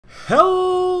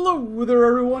Hello there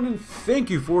everyone, and thank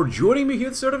you for joining me here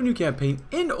at the start of a new campaign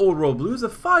in Old World Blues, the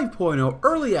 5.0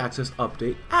 Early Access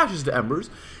Update, Ashes to Embers,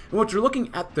 in which you're looking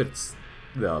at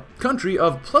the country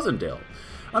of Pleasantdale.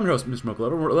 I'm your host, Mr.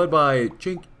 Mucklever, and we're led by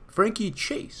Frankie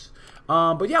Chase.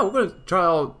 But yeah, we're going to try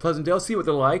out Pleasantdale, see what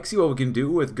they're like, see what we can do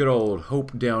with good old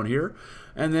Hope down here.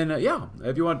 And then, yeah,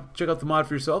 if you want to check out the mod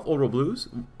for yourself, Old World Blues,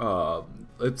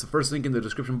 it's the first link in the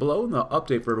description below, and the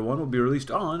update for everyone will be released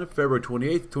on February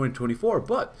 28th, 2024.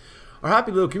 But our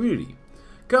happy little community,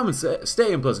 come and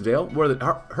stay in Pleasantdale, where the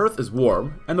hearth is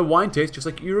warm, and the wine tastes just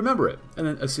like you remember it, and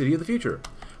then a city of the future.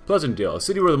 Pleasantdale, a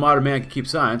city where the modern man can keep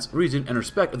science, reason, and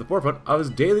respect at the forefront of his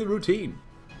daily routine.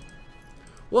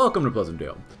 Welcome to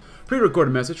Pleasantdale.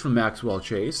 Pre-recorded message from Maxwell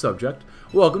Chase. Subject: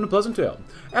 Welcome to Pleasantdale.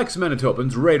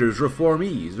 Ex-Manitobans, Raiders,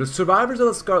 Reformees, the survivors of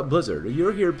the Scarlet Blizzard.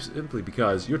 You're here simply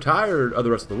because you're tired of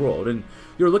the rest of the world, and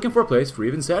you're looking for a place free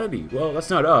of insanity. Well, that's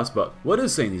not us, but what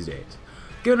is sane these days?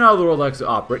 Given how the world likes to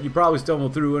operate, you probably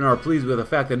stumbled through and are pleased with the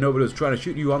fact that nobody was trying to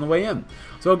shoot you on the way in.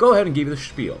 So I'll go ahead and give you the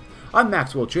spiel. I'm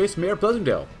Maxwell Chase, Mayor of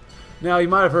Pleasantdale. Now, you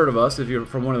might have heard of us if you're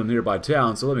from one of the nearby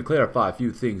towns, so let me clarify a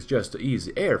few things just to ease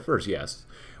the air first, yes.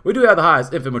 We do have the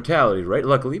highest infant mortality rate,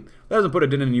 luckily. That doesn't put a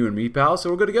dent in you and me, pal, so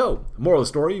we're good to go. Moral of the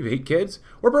story, you hate kids,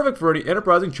 we're perfect for any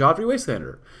enterprising child-free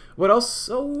wastelander. What else?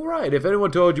 Oh, right, if anyone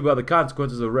told you about the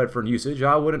consequences of Redfern usage,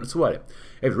 I wouldn't sweat it.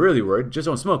 If you're really worried, just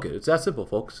don't smoke it. It's that simple,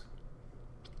 folks.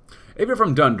 If you're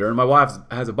from Dundurn, my wife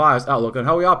has a biased outlook on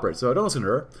how we operate, so don't listen to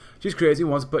her. She's crazy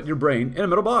and wants to put your brain in a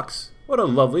metal box. What a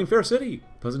lovely and fair city.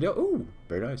 Pleasantdale, ooh,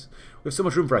 very nice. We have so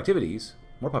much room for activities.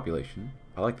 More population.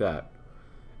 I like that.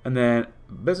 And then,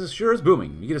 business sure is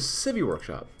booming. You get a civvy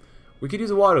workshop. We could use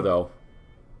the water, though.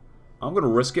 I'm going to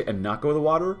risk it and not go with the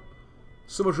water.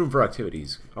 So much room for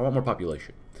activities. I want more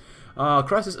population.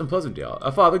 Crisis in Pleasantdale.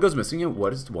 A father goes missing, and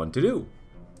what is one to do?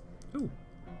 Ooh.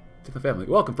 To the family.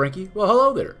 Welcome, Frankie. Well,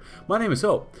 hello there. My name is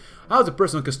Hope. I was a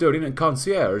personal custodian and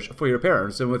concierge for your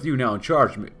parents, and with you now in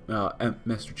charge,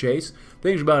 Mr. Chase,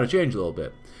 things are bound to change a little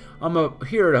bit. I'm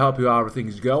here to help you however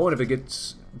things go, and if it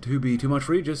gets to be too much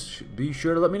for you, just be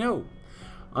sure to let me know.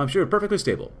 I'm sure perfectly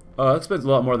stable. It spends a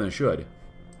lot more than it should.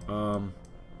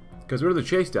 Because we're the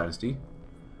Chase dynasty.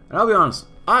 And I'll be honest,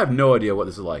 I have no idea what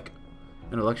this is like.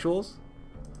 Intellectuals?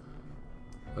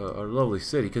 Our lovely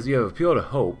city, because you have appeal to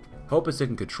hope. Hope is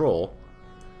taking control.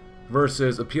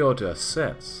 Versus appeal to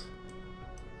sense.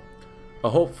 A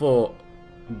hopeful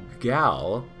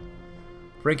gal.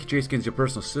 Frankie Chase gains your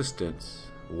personal assistance.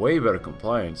 Way better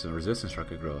compliance and resistance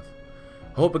record growth.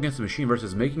 Hope against the machine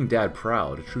versus making dad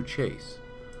proud. A true chase.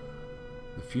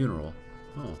 The funeral.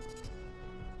 Oh.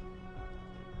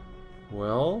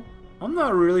 Well, I'm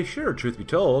not really sure, truth be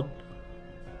told.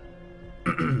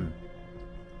 You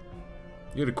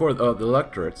get a core of the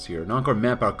electorates here. Non-core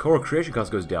manpower. Core creation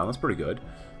cost goes down. That's pretty good.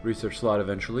 Research slot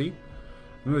eventually.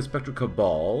 Move Spectral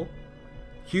Cabal.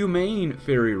 Humane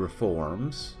Fairy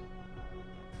reforms.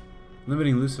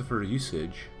 Limiting Lucifer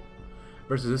usage.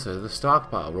 Versus this as the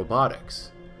stockpile.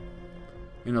 Robotics.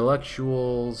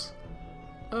 Intellectuals.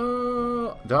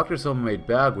 Doctor's Homemade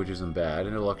Bag, which isn't bad.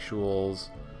 Intellectuals.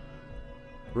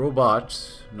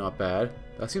 Robots. Not bad.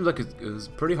 That seems like it was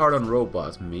pretty hard on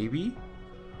robots. Maybe?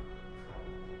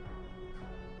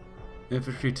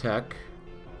 Infantry tech.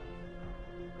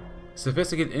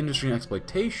 Sophisticated industry and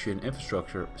exploitation.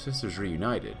 Infrastructure. Sisters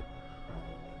reunited.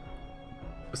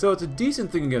 So it's a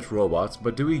decent thing against robots,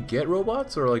 but do we get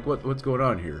robots, or like what's going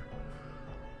on here?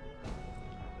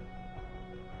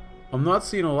 I'm not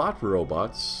seeing a lot for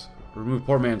robots. Remove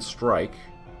poor man's strike.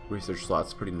 Research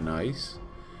slots, pretty nice.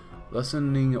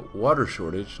 Lessening water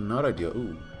shortage, not ideal.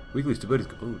 Ooh, weekly stability.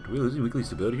 Ooh, are we losing weekly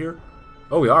stability here?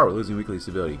 Oh, we are. We're losing weekly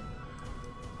stability.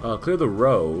 Clear the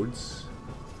roads.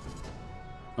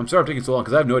 I'm sorry I'm taking so long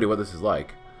because I have no idea what this is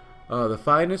like. The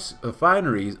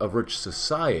fineries of rich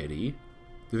society.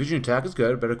 Division attack is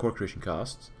good. Better core creation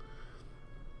costs.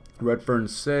 Redfern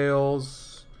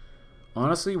sales.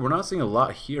 Honestly, we're not seeing a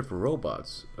lot here for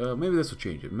robots. Maybe this will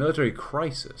change it. Military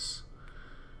crisis.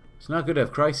 It's not good to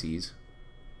have crises.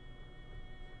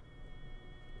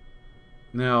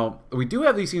 Now, we do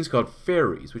have these things called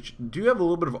fairies, which do have a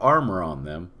little bit of armor on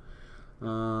them.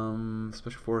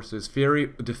 Special forces,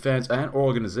 fairy, defense, and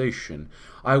organization.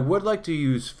 I would like to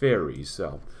use fairies,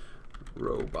 so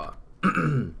robot.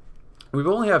 We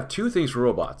only have two things for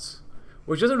robots,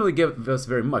 which doesn't really give us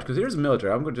very much, because here's the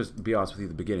military. I'm going to just be honest with you at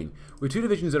the beginning. We have two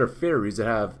divisions that are fairies that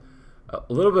have a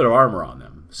little bit of armor on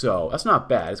them, so that's not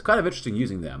bad. It's kind of interesting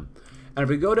using them. And if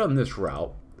we go down this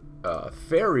route,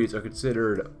 fairies are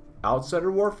considered outsider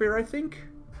warfare, I think?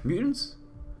 Mutants?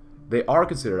 They are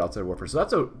considered outsider warfare, so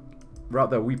that's a route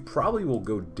that we probably will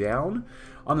go down.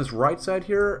 On this right side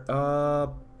here,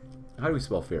 how do we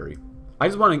spell fairy? I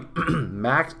just want to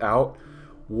max out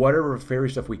whatever fairy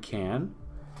stuff we can.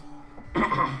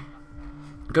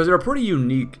 Because they're a pretty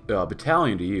unique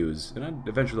battalion to use, and I'd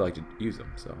eventually like to use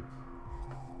them, so,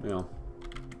 you know.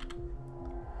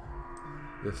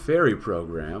 The fairy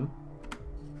program.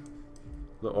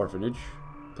 The orphanage.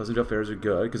 Pleasantdale fairies are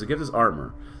good, because it gives us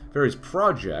armor. Fairies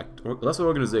project, less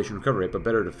organization, recovery rate, but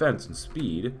better defense and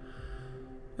speed.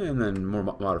 And then more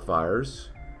modifiers.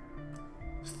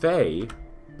 Fae.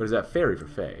 But is that fairy for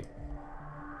Fae?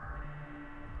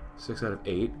 6 out of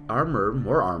 8. Armor,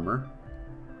 more armor.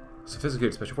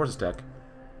 Sophisticated Special Forces tech.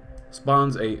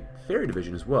 Spawns a fairy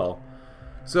division as well.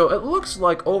 So it looks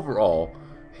like overall,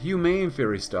 humane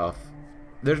fairy stuff,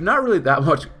 there's not really that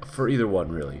much for either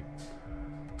one, really.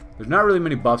 There's not really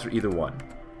many buffs for either one.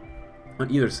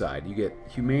 On either side. You get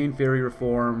humane fairy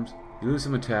reforms, you lose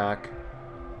some attack,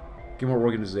 get more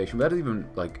organization, but that doesn't even,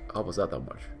 like, help us out that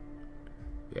much.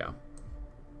 Yeah.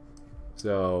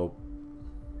 So,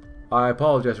 I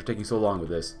apologize for taking so long with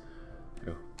this.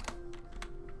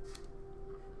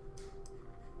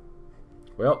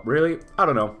 Well, really? I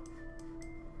don't know.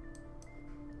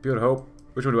 Build hope.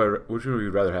 Which one would you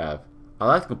rather have? I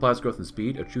like the compliance, growth, and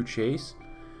speed. A true chase.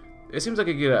 It seems like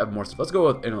I could have more stuff. Let's go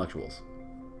with intellectuals.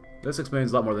 This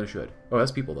explains a lot more than it should. Oh,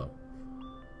 that's people though.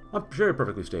 I'm sure you're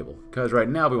perfectly stable. Because right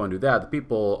now, if we want to do that, the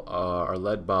people are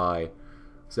led by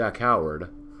Zach Howard.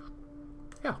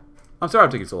 Yeah. I'm sorry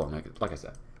I'm taking so long, like I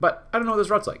said. But I don't know what this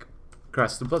route's like.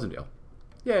 Crashes in Pleasantdale.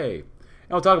 Yay. And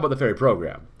we'll talk about the ferry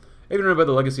program. If you remember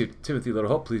the legacy of Timothy Little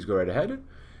Hope, please go right ahead.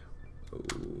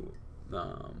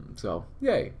 So,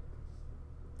 yay.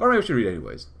 Or maybe we should read it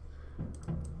anyways.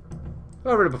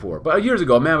 I've read it before. But years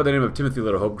ago, a man by the name of Timothy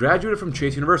Little Hope graduated from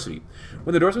Chase University.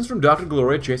 With endorsements from Dr.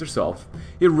 Gloria Chase herself,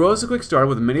 he rose to a quick start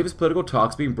with many of his political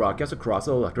talks being broadcast across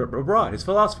the electorate abroad. His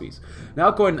philosophies,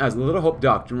 now coined as the Little Hope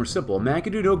Doctrine, were simple. Man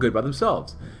can do no good by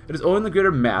themselves. It is only in the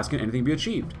greater mass can anything be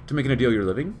achieved. To make an ideal your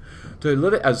living, to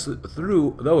live it as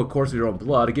through, though of course of your own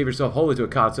blood, to give yourself wholly to a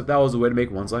concept, that was the way to make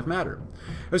one's life matter.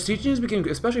 His teachings became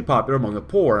especially popular among the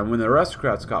poor, and when the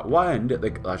aristocrats caught wind,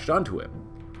 they latched onto it.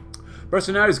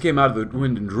 Personalities came out of the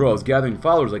wind in droves, gathering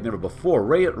followers like never before.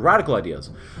 Radical ideas,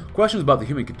 questions about the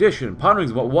human condition,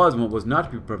 ponderings of what was and what was not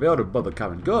to be prevailed above the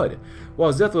common good. While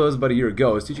his death was but a year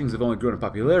ago, his teachings have only grown in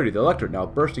popularity. The electorate now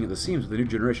bursting at the seams with a new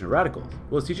generation of radicals.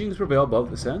 Will his teachings prevail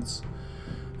above the sense?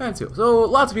 And so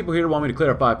lots of people here want me to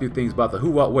clarify a few things about the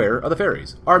who, what, where of the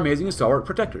fairies, our amazing and stalwart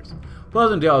protectors.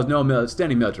 Pleasantdale has no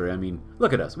standing military. I mean,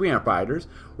 look at us. We aren't fighters.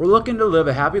 We're looking to live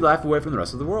a happy life away from the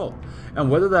rest of the world. And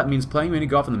whether that means playing mini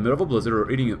golf in the middle of a blizzard or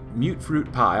eating a mute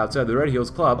fruit pie outside the Red Hills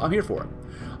Club, I'm here for it.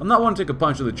 I'm not one to take a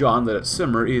punch to the jaw and let it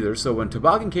simmer either, so when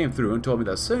Toboggan came through and told me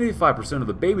that 75% of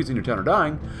the babies in your town are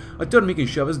dying, I told him he can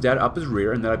shove his dad up his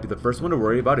rear and that I'd be the first one to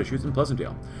worry about issues in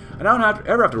Pleasantdale. And I don't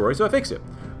ever have to worry, so I fixed it.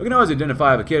 We can always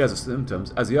identify if a kid has the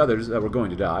symptoms as the others that were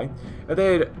going to die. If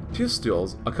they had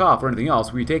pustules, a cough, or anything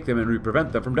else, we take them and we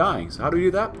prevent them from dying. So how do we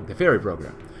do that? The fairy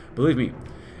program. Believe me,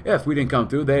 if we didn't come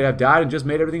through, they'd have died and just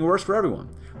made everything worse for everyone.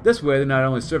 This way, they're not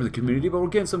only serving the community, but we're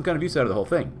getting some kind of use out of the whole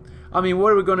thing. I mean,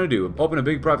 what are we going to do? Open a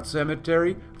big private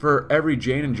cemetery for every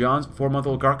Jane and John's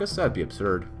 4-month-old carcass? That'd be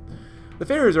absurd. The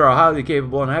fairies are highly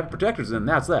capable and have protectors, and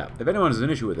that's that. If anyone has an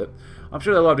issue with it, I'm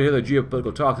sure they'd love to hear the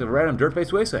geopolitical talks of a random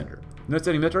dirt-faced wastelander. No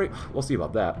standing military? We'll see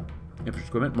about that. Infantry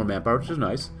equipment, more manpower, which is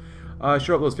nice.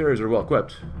 Sure hope those fairies are well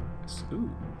equipped. Ooh,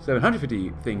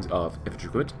 750 things of infantry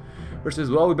equipment.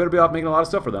 Versus, well, we better be off making a lot of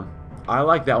stuff for them. I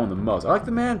like that one the most. I like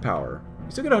the manpower.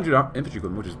 You still get 100 infantry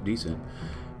equipment, which is decent.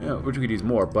 You know, which we could use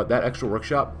more, but that extra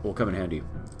workshop will come in handy.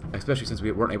 Especially since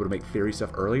we weren't able to make fairy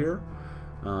stuff earlier.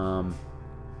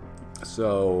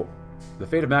 So, the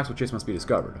fate of Maxwell Chase must be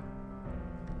discovered.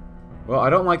 Well, I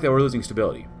don't like that we're losing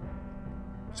stability.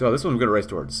 So this one we're going to race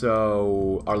towards.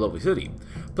 So, our lovely city.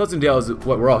 Pleasantdale is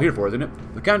what we're all here for, isn't it?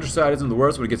 The countryside isn't the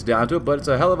worst when it gets down to it, but it's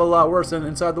a hell of a lot worse than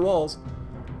inside the walls.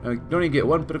 And we don't even get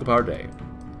one political power a day.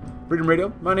 Freedom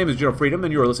Radio? My name is General Freedom,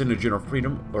 and you are listening to General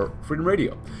Freedom, or Freedom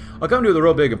Radio. I'll come to you with a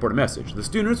real big important message. The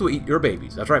students will eat your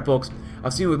babies. That's right, folks.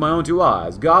 I've seen it with my own 2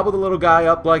 eyes. Gobble the little guy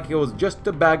up like it was just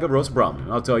a bag of roast Brahmin.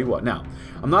 I'll tell you what. Now,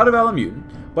 I'm not a valid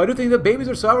mutant, but I do think that babies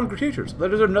are sovereign creatures that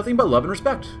deserve nothing but love and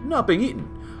respect, not being eaten.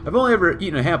 I've only ever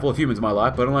eaten a handful of humans in my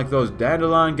life, but unlike those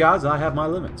dandelion gods, I have my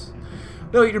limits.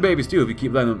 They'll eat your babies too if you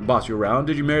keep letting them boss you around.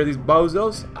 Did you marry these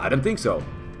bozos? I didn't think so.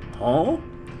 Huh?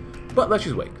 But let's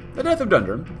just wait. The death of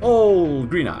Dundrum, old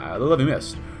Green Eye, the Living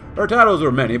Mist. Her titles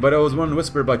were many, but it was one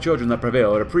whispered by children that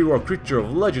prevailed, a pre-war creature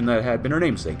of legend that had been her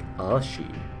namesake, a she.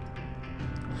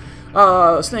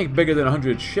 A snake bigger than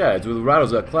 100 sheds, with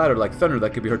rattles that clattered like thunder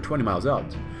that could be heard 20 miles out.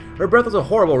 Her breath was a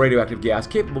horrible radioactive gas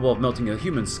capable of melting a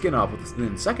human skin off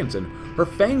within seconds, and her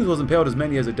fangs will impale as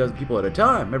many as it does people at a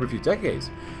time, every few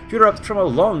decades. She would erupt from a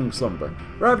long slumber,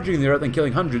 ravaging the earth and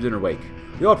killing hundreds in her wake.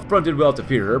 The old front did well to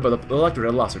fear her, but the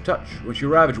electorate had lost her touch. When she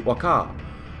ravaged Waka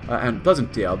and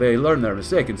Pleasantdale, they learned their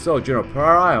mistake, and so General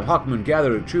Priam Hawkman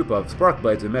gathered a troop of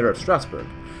sparkblades and met her at Strasbourg.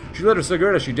 She lit her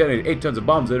cigarette as she detonated 8 tons of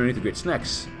bombs underneath the Great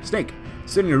Snake,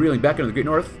 sending her reeling back into the Great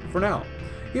North for now.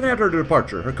 Even after her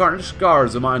departure, her carnage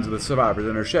scars the minds of the survivors,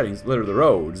 and her sheddings litter the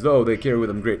roads. Though they carry with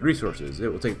them great resources, it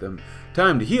will take them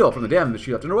time to heal from the damage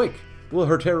she left in her wake. Will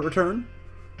her terror return?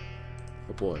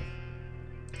 Oh boy.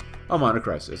 A minor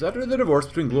crisis. After the divorce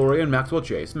between Gloria and Maxwell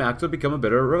Chase, Max would become a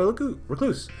bitter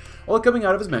recluse, while coming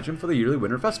out of his mansion for the yearly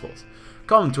winter festivals.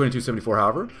 Come 2274,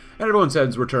 however, and everyone's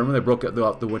heads returned when they broke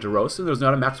out the winter roast, and there was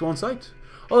not a Maxwell in sight.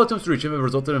 All attempts to reach him have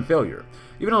resulted in failure.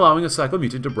 Even allowing a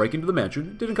psycho-mutant to break into the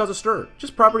mansion didn't cause a stir,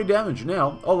 just property damage.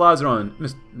 Now, all eyes are on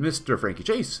Mr. Frankie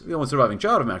Chase, the only surviving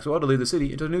child of Maxwell, to lead the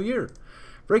city into the new year.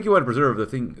 Frankie wanted to preserve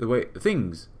the way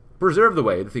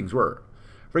the things were.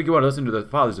 Frankie wanted to listen to the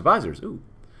father's advisors. Ooh.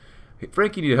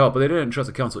 Frankie needed help, but they didn't trust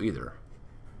the council either.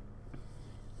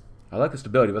 I like the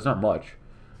stability, but it's not much.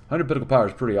 100 political power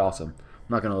is pretty awesome.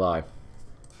 I'm not going to lie.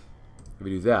 If we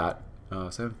do that,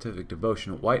 scientific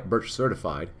devotion, white birch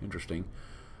certified. Interesting.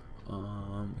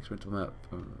 Experimental map.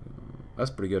 That's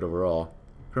pretty good overall.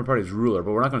 Current party is ruler,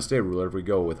 but we're not going to stay ruler if we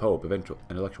go with hope,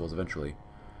 intellectuals eventually.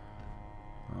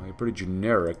 You're pretty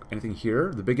generic. Anything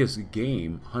here? The biggest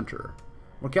game, hunter.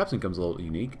 More caps income's a little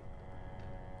unique.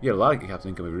 You get a lot of caps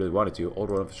income if you really wanted to. Old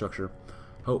world infrastructure.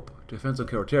 Hope. Defense on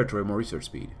core territory, more research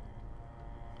speed.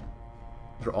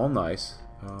 Those are all nice.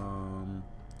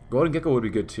 Golden Gecko would be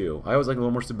good too. I always like a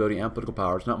little more stability and political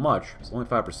power. It's not much. It's only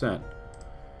 5%.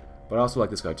 But I also like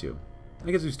this guy too.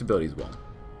 It gives you stability as well.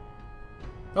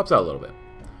 Helps out a little bit.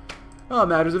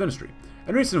 Matters of industry.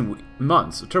 In recent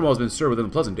months, turmoil has been stirred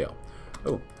within Pleasantdale.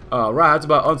 Riots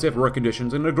about unsafe work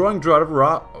conditions and a growing drought have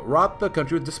wrought the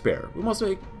country with despair. We must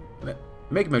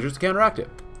make measures to counteract it.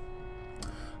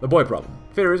 The boy problem.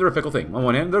 Fairies are a fickle thing. On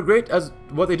one hand, they're great as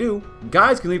what they do.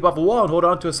 Guys can leap off a wall and hold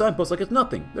on to a signpost like it's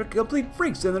nothing. They're complete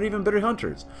freaks, and they're even better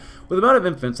hunters. With the amount of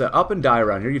infants that up and die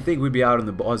around here, you'd think we'd be out in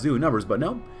the wazoo numbers, but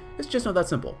no, it's just not that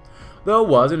simple. Though it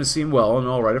was, and it seemed well and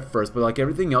alright at first, but like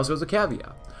everything else, there was a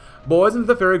caveat. Boys and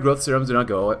the fairy growth serums did not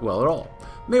go well at all.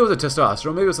 Maybe it was a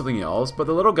testosterone, maybe it was something else, but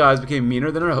the little guys became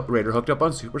meaner than a raider hooked up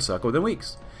on Super Suck within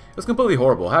weeks. It was completely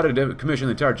horrible. How to commission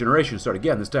the entire generation start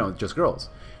again, this time with just girls.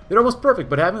 They're almost perfect,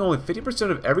 but having only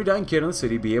 50% of every dying kid in the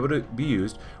city be able to be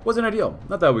used wasn't ideal.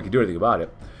 Not that we could do anything about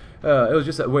it. It was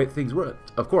just that way things were.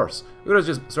 Of course, we would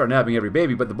just start nabbing every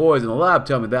baby, but the boys in the lab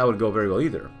tell me that wouldn't go very well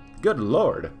either. Good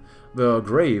lord. The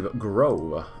grave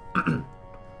grove.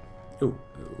 Ooh,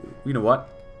 you know what?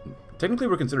 Technically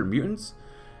we're considered mutants,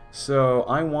 so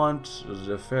I want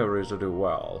the fairies to do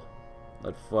well.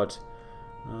 Lightfoot,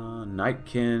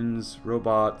 Nightkins,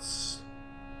 robots.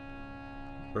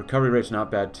 Recovery rate's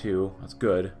not bad too. That's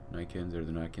good. Nightkins, they're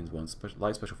the Nightkins ones.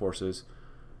 Light special forces.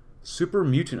 Super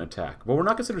mutant attack. But we're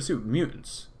not considered super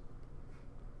mutants.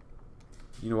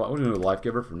 You know what? We're going to do a life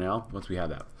giver for now, once we have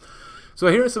that. So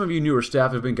here are some of you newer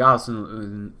staff who have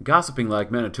been gossiping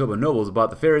like Manitoba nobles about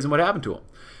the fairies and what happened to them.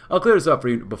 I'll clear this up for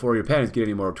you before your panties get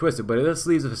any more twisted, but if this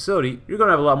leaves the facility, you're going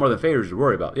to have a lot more than fairies to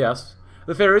worry about, yes.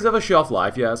 The fairies have a shelf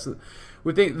life, yes.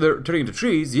 We think they're turning into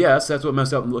trees, yes. That's what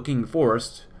messed up looking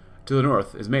forest to the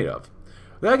north is made of.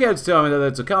 The eggheads tell me that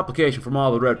it's a complication from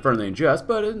all the red fern they ingest,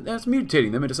 but it's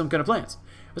mutating them into some kind of plants.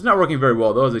 It's not working very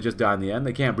well though, as they just die in the end.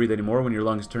 They can't breathe anymore when your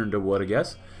lungs turn to wood, I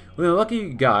guess. When the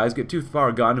lucky guys get too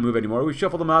far gone to move anymore, we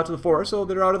shuffle them out to the forest so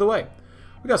they're out of the way.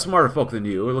 We got smarter folk than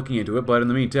you. We're looking into it, but in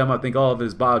the meantime, I think all of it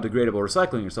is biodegradable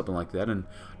recycling or something like that, and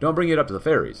don't bring it up to the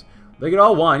fairies. They get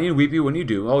all whiny and weepy when you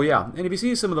do. Oh yeah, and if you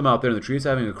see some of them out there in the trees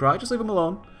having a cry, just leave them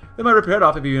alone. They might rip your head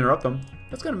off if you interrupt them.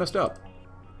 That's kind of messed up.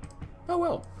 Oh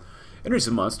well. In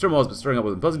recent months, turmoil has been stirring up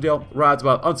within Pleasantdale, riots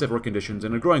about unsafe work conditions,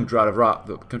 and a growing drought of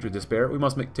the country's despair. We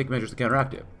must take measures to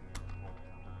counteract it.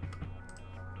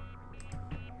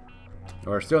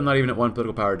 We're still not even at 1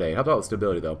 political power a day. How about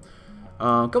stability, though?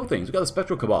 A couple things. We've got the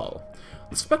Spectral Cabal.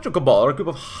 The Spectral Cabal are a group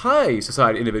of high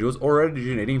society individuals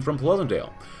originating from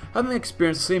Pleasantdale. Having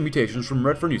experienced the same mutations from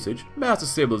red fern usage, mass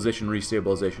destabilization and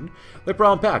restabilization, they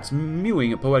prowl in packs,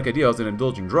 mewing at poetic ideals and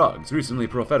indulging drugs. Recently,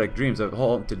 prophetic dreams have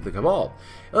haunted the Cabal,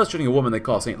 illustrating a woman they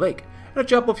call Saint Lake, and a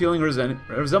chapel feeling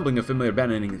resembling a familiar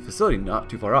abandoned facility not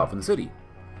too far out from the city.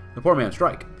 The poor man's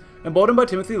strike. Emboldened by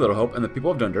Timothy Littlehope and the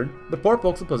people of Dundurn, the poor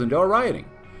folks of Pleasantdale are rioting.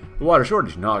 The water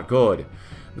shortage, not good.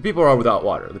 The people are without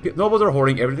water. The nobles are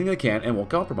hoarding everything they can and won't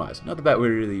compromise. Not that we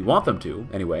really want them to,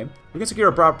 anyway. We can secure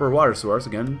a proper water source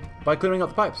again by clearing out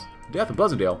the pipes. Death in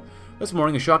Pleasantdale. This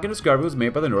morning, a shocking discovery was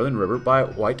made by the Northern River by a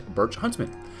white birch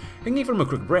huntsman. Hanging from a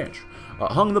crooked branch,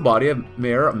 hung the body of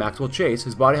Mayor Maxwell Chase,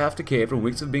 his body half decayed from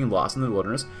weeks of being lost in the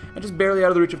wilderness and just barely out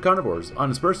of the reach of carnivores on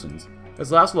his persons.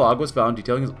 His last log was found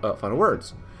detailing his final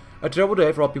words. A terrible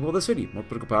day for all people of the city. More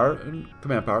political power and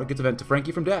command power gets a vent to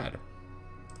Frankie from Dad.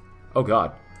 Oh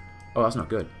god. Oh, that's not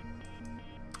good.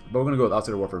 But we're going to go with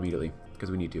outsider warfare immediately,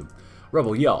 because we need to.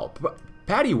 Rebel yell.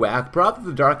 Paddywhack prowled through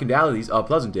the darkened alleys of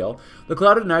Pleasantdale, the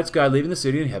clouded night sky leaving the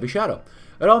city in heavy shadow.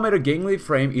 It all made her gangly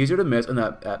frame easier to miss, and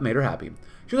that made her happy.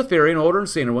 She was a fairy, and older and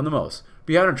saner one the most.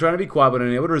 Behind her, trying to be quiet but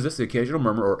unable to resist the occasional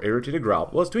murmur or irritated growl,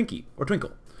 was Twinkie, or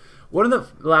Twinkle. One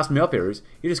of the last male fairies,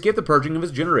 he'd escaped the purging of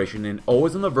his generation and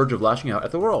always on the verge of lashing out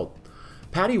at the world.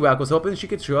 Paddywhack was hoping she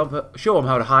could show him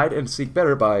how to hide and seek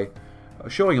better by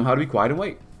showing him how to be quiet and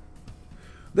wait.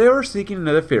 They were seeking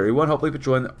another fairy, one hopefully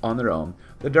patrolling on their own.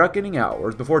 The darkening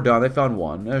hours before dawn they found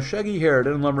one, a shaggy-haired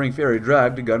and lumbering fairy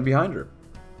dragged a gun behind her.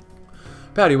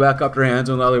 Paddywhack cupped her hands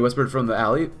and loudly whispered from the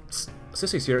alley,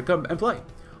 "Sissy's here, come and play."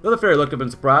 The other fairy looked up in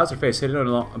surprise, her face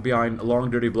hidden behind long,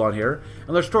 dirty blonde hair,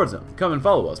 and lurched towards them. "Come and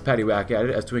follow us," Paddywhack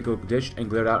added as Twinkle dished and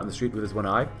glared out in the street with his one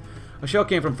eye. A shell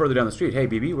came from further down the street. "Hey,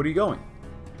 BB, where are you going?"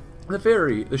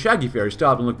 The shaggy fairy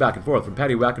stopped and looked back and forth from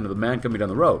Paddywhack into the man coming down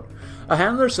the road. A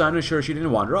handler's son assured she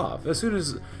didn't wander off. As soon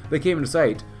as they came into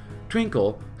sight,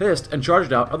 Twinkle hissed and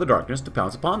charged out of the darkness to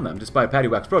pounce upon them. Despite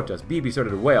Paddywhack's protest, BB started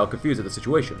to wail, confused at the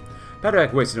situation.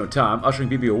 Paddywhack wasted no time, ushering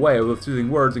BB away with soothing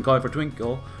words and calling for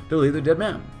Twinkle to leave the dead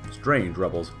man. Strange,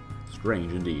 rebels.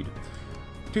 Strange indeed.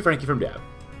 To Frankie from Dad.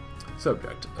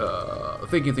 Subject.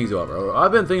 Thinking things over.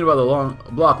 I've been thinking about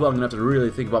the block long enough to really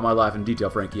think about my life in detail,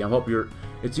 Frankie. I hope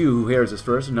it's you who hears this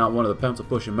first and not one of the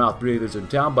pencil-pushing mouth breathers in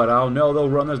town, but I'll know they'll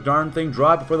run this darn thing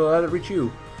dry before they let it reach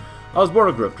you. I was born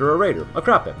a grifter, a raider, a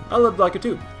craphead. I lived like it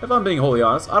too. If I'm being wholly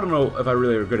honest, I don't know if I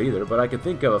really regret either, but I can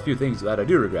think of a few things that I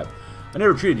do regret. I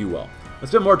never treated you well. I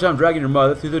spent more time dragging your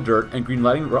mother through the dirt and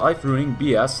greenlighting life-ruining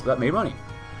BS that made money.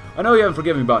 I know you haven't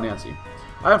forgiven me about Nancy.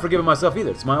 I haven't forgiven myself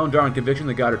either. It's my own darn conviction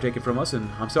that got her taken from us, and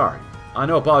I'm sorry. I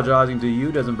know apologizing to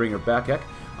you doesn't bring her back, heck.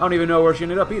 I don't even know where she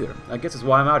ended up either. I guess that's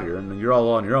why I'm out here, and you're all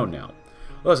on your own now.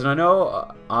 Listen, I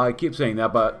know I keep saying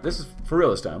that, but this is for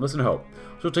real this time. Listen to Hope.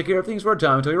 She'll take care of things for a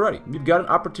time until you're ready. You've got an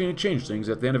opportunity to change things.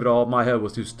 At the end of it all, my head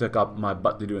was too stuck up my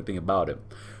butt to do anything about it.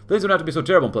 Things don't have to be so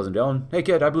terrible in Pleasantdale, and hey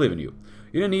kid, I believe in you.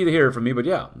 You didn't need to hear it from me, but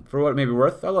yeah, for what it may be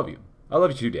worth, I love you. I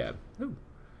love you too, Dad. Ooh.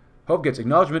 Hope gets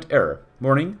acknowledgement error.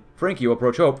 Morning, Frankie will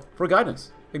approach Hope for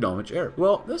guidance. Acknowledgement error.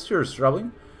 Well, this sure is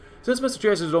troubling. Since Mr.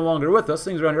 Chase is no longer with us,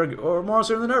 things around here are more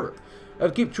uncertain than ever.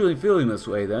 If I keep truly feeling this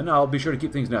way, then I'll be sure to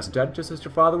keep things nice and tight, just as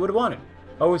your father would have wanted.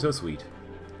 Always so sweet.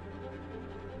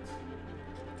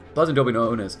 Pleasantdale will be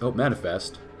known as Hope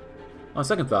Manifest. On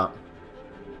second thought,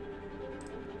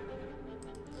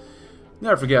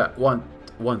 never forget what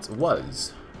once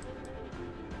was.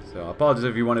 So I apologize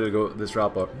if you wanted to go this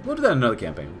route, but we'll do that in another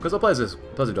campaign, because I'll play as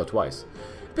Pleasantdale twice.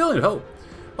 Feeling at Hope.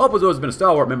 Hope has always been a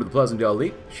stalwart member of the Pleasantdale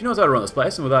elite. She knows how to run this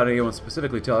place, and without anyone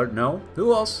specifically tell her no,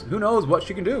 who else? Who knows what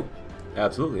she can do?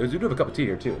 Absolutely. We do have a cup of tea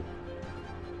here, too.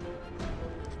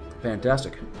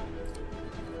 Fantastic.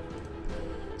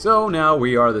 So now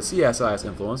we are the CSIS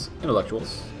influence,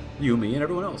 intellectuals, you, me, and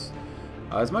everyone else.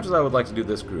 As much as I would like to do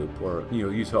this group, or,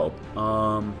 use Hope,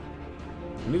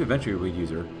 maybe eventually we'd use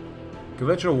her.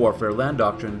 Conventional warfare, land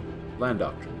doctrine,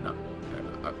 no.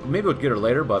 Maybe we'll get her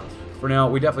later, but for now,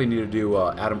 we definitely need to do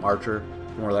Adam Archer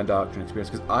for more land doctrine experience,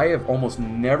 because I have almost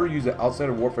never used the outside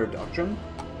of warfare doctrine.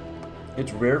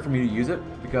 It's rare for me to use it,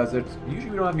 because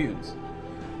usually we don't have mutants.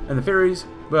 And the fairies,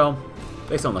 well,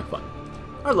 they sound like fun.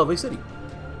 Our lovely city.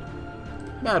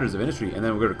 Matters of industry, and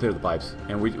then we're going to clear the pipes,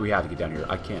 and we have to get down here.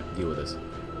 I can't deal with this.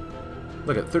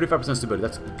 Look at 35% stability.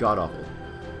 That's god-awful.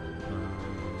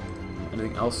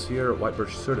 Anything else here? White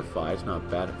Birch certified. It's not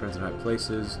bad. Friends in high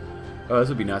places. Oh, this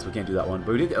would be nice. We can't do that one.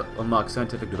 But we did unlock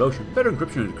scientific devotion. Better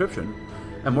encryption and decryption.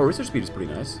 And more research speed is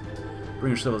pretty nice.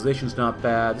 Bringer civilization's not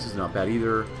bad. This is not bad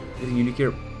either. Anything unique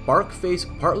here? Bark face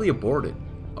partly aborted.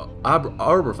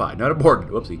 Arborified, not aborted.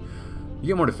 Whoopsie. You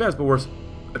get more defense, but worse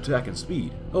attack and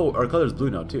speed. Oh, our color's blue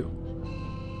now, too.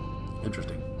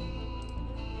 Interesting.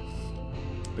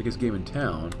 Biggest game in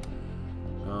town.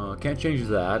 Can't change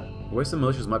that. Waste some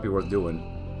militias might be worth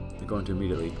doing. They're going to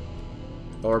immediately.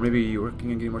 Or maybe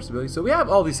working and getting more stability. So we have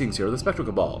all these things here. The Spectral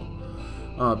Cabal.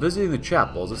 Visiting the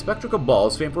chapels. A spectacle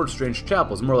balls famed for its strange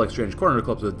chapels, more like strange corner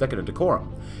clubs with decadent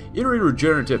decorum. Eerie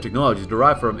regenerative technologies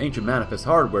derived from ancient manifest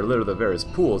hardware litter the various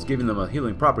pools, giving them a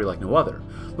healing property like no other.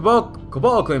 The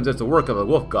Cabal claims it's the work of a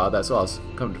wolf god that saw us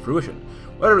come to fruition.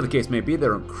 Whatever the case may be,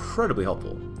 they're incredibly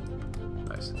helpful.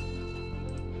 Nice.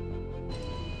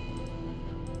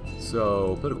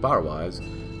 So, political power-wise,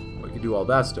 we can do all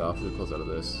that stuff. We'll close out of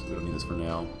this. We don't need this for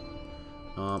now.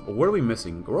 What are we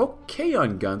missing? We're okay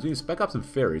on guns. We need spec ops and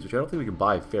ferries, which I don't think we can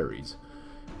buy ferries,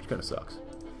 which kind of sucks.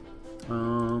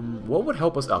 What would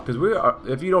help us out? Because we are,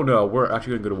 if you don't know, we're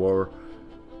actually going to go to war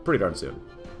pretty darn soon.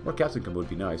 More captain income would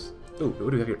be nice. Oh,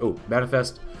 what do we have here? Oh,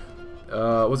 Manifest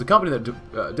was a company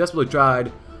that desperately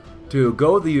tried to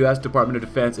goad the U.S. Department of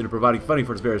Defense into providing funding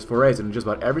for its various forays in just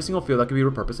about every single field that could be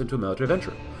repurposed into a military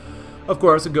venture. Of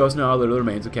course, the ghosts now are literally the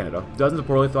remains of Canada. Dozens of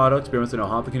poorly thought out experiments that now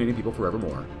haunt the Canadian people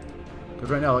forevermore. Because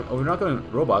right now, like, we're not going to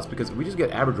robots because we just get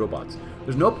average robots.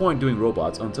 There's no point doing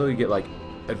robots until you get, like,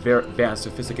 advanced,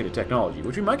 sophisticated technology,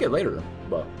 which we might get later,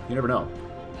 but you never know.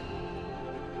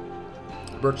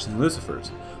 Purchasing Lucifers.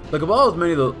 The Cabal has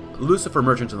many of the Lucifer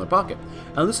merchants in their pocket,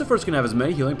 and Lucifers can have as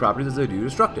many healing properties as they do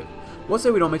destructive. Let's say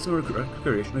we don't make some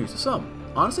recreational use of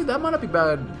some. Honestly, that might not be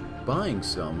bad buying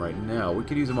some right now. We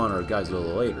could use them on our guys a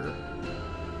little later.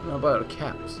 How about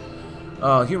caps?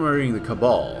 Humoring the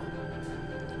Cabal.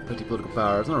 Petty political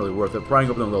power, it's not really worth it. Prying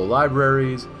open the little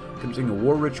libraries, conducting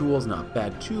war rituals, not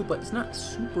bad too, but it's not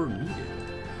super needed.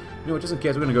 You know what, just in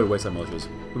case, we're going to go to wasteland militias.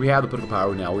 We have the political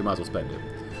power now, we might as well spend it.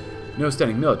 No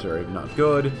standing military, not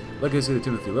good. Legacy of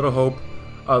Timothy Little Hope.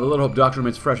 The Little Hope doctrine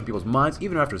remains fresh in people's minds,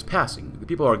 even after his passing. The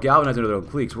people are galvanized into their own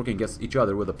cliques, working against each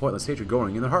other with a pointless hatred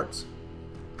growing in their hearts.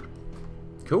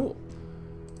 Cool.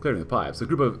 Clearing the pipes. The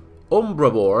group of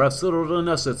Ombrabor have settled and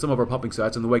nested some of our pumping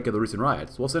sites in the wake of the recent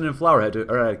riots. We'll send in Flowerhead to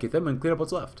eradicate them and clean up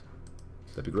what's left.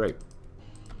 That'd be great.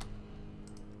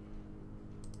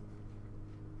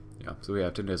 Yeah, so we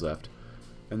have 10 days left.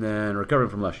 And then recovering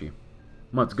from Leshy.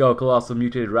 Months ago, a colossal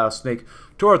mutated rattlesnake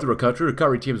tore through a country.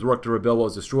 Recovery teams worked to rebuild what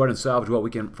was destroyed and salvage what we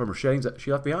can from her sheddings that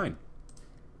she left behind.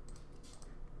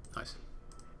 Nice.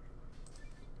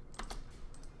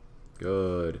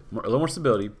 Good. A little more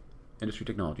stability. Industry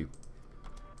technology.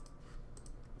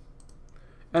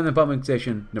 And then pumping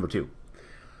station number 2.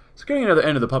 Securing another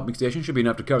end of the pumping station should be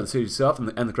enough to cover the city itself and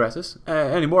the crisis.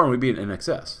 Any more and we'd be in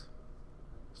excess.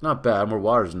 It's not bad. More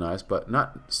water is nice, but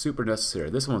not super necessary.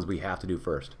 This one's we have to do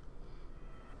first.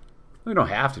 We don't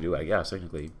have to do it, I guess,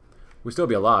 technically. We'd still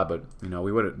be alive, but, you know,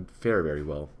 we wouldn't fare very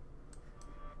well.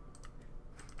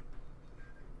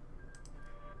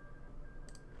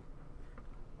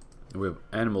 We have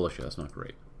animal militia. That's not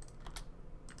great.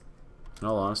 In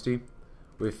all honesty,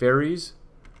 we have ferries.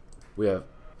 We have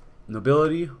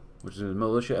nobility, which is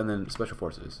militia, and then special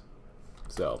forces.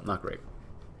 So, not great.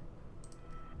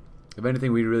 If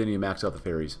anything, we really need to max out the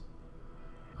ferries.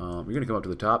 You're going to come up to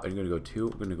the top, and you're going to go 2.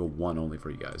 We're going to go 1 only for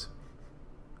you guys.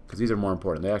 Because these are more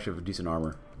important. They actually have decent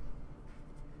armor.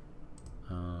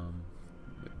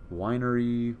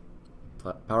 Winery,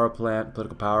 power plant,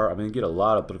 political power. I mean, you get a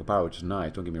lot of political power, which is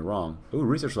nice. Don't get me wrong. Ooh,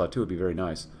 research lot too would be very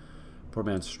nice. Poor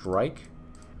man's strike.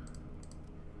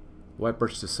 White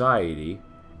Birch Society.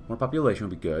 More population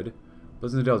would be good.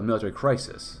 Pleasantdale's military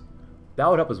crisis. That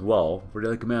would help as well. For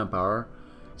daily command power.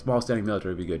 Small standing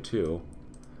military would be good too.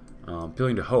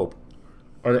 Appealing to hope.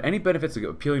 Are there any benefits to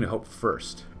appealing to hope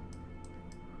first?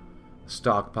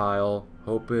 Stockpile.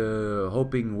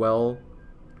 Hoping well.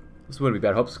 This wouldn't be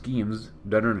bad. Hope schemes.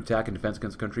 Dunder and attack and defense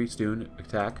against the country. Stoon.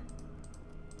 Attack.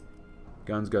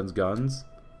 Guns, guns, guns.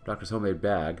 Doctor's homemade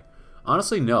bag.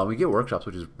 Honestly, no. We get workshops,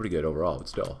 which is pretty good overall, but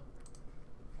still.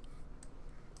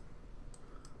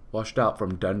 Washed out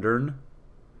from Dundern.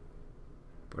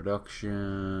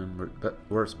 Production.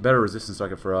 Better resistance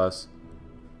target for us.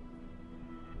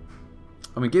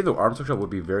 I mean, getting the arms workshop would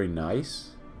be very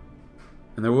nice.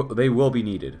 And they will be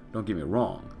needed. Don't get me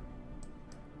wrong.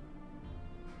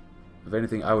 If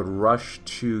anything, I would rush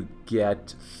to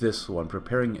get this one.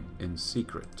 Preparing in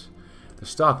secret. The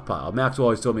stockpile. Max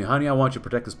always told me, honey, I want you to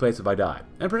protect this place if I die.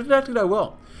 And protect it I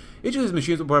will. Each of these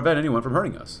machines will prevent anyone from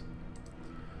hurting us.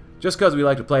 Just because we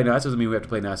like to play nice doesn't mean we have to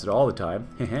play nice all the time.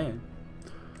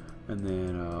 And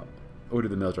then, we'll do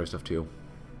the military stuff too.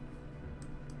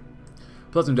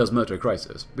 Pleasantdale's military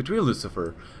crisis. Between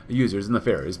Lucifer users and the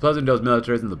ferries, Pleasantdale's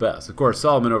military isn't the best. Of course,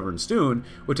 Solomon over in Stoon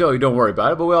would tell you don't worry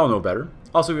about it, but we all know better.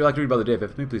 Also, if you'd like to read about the day of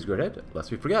infamy, please go ahead, lest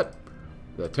we forget.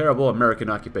 The terrible American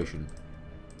occupation.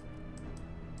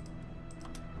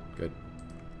 Good.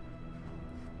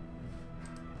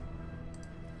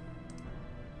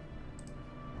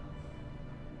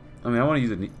 I mean, I want to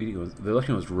use the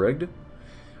election was rigged.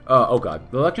 Oh god.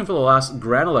 The election for the last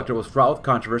Grand Elector was fraught with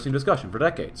controversy and discussion for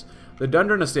decades. The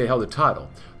Dundurn estate held the title,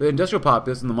 the industrial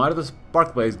populace and the might of the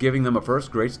spark blaze giving them a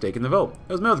first great stake in the vote.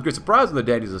 It was met with great surprise when the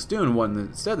dandies of Stoon won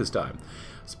instead this time,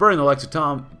 spurring the likes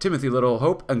of Timothy Little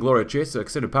Hope and Gloria Chase to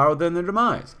extended power than their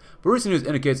demise. But recent news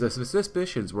indicates that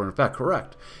suspicions were in fact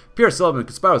correct. Pierre Sullivan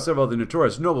conspired with several of the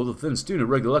notorious nobles within Stoon to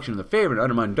rig the election in their favor and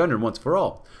undermine Dundurn once for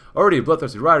all. Already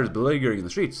bloodthirsty rioters beleaguering in the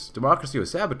streets. Democracy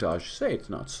was sabotage. Say it's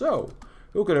not so.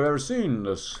 Who could have ever seen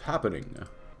this happening?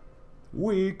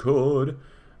 We could.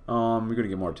 We're gonna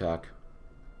get more attack.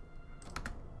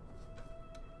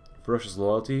 Ferocious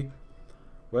loyalty.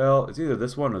 Well, it's either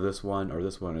this one or this one or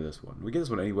this one or this one. We get this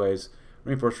one anyways.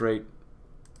 Reinforce rate.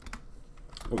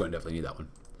 We're gonna definitely need that one.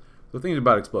 So things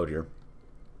about to explode here.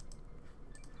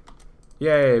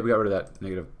 Yay! We got rid of that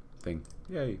negative thing.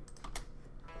 Yay!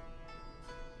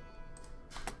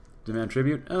 Demand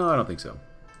tribute? Oh, I don't think so.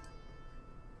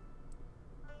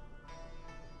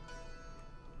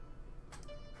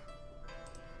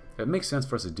 It makes sense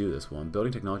for us to do this one.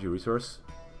 Building technology resource.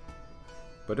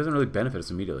 But it doesn't really benefit us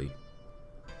immediately.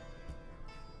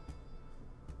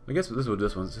 I guess this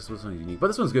one's unique. But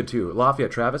this one's good too. Lafayette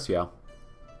Travis, yeah.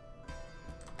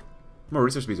 More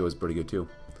research speed is always pretty good too.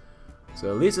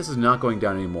 So at least this is not going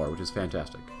down anymore, which is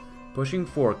fantastic. Pushing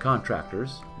for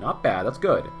contractors. Not bad, that's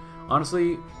good.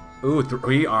 Honestly, ooh,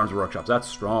 3 arms workshops. That's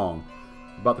strong.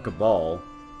 About the Cabal.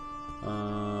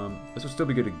 This would still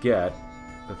be good to get.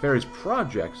 The Ferry's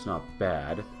project's not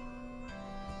bad.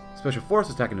 Special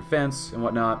Forces, attack and defense, and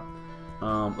whatnot.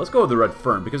 Let's go with the Red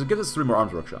Fern, because it gives us 3 more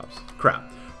arms workshops.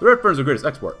 Crap. The Red Fern's our greatest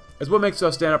export. It's what makes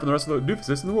us stand out from the rest of the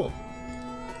doofuses in the world.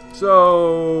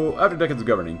 So, after decades of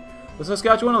governing, the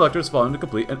Saskatchewan electors fall into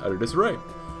complete and utter disarray.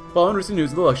 Following recent news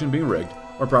of the election being rigged,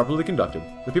 or properly conducted,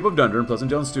 the people of Dundurn,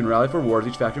 Pleasantdale, and Stoon rally for war as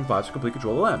each faction fights for complete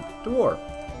control of the land. To war.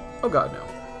 Oh god, no.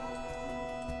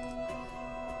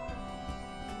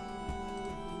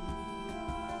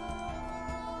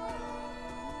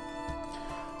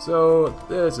 So,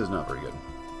 this is not very good.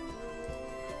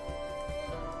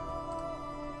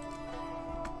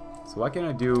 So why can't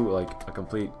I do, like, a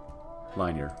complete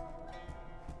line here?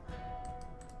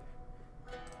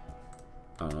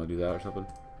 I don't know, do that or something?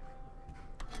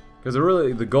 Because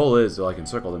really, the goal is to, like,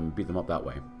 encircle them and beat them up that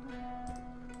way.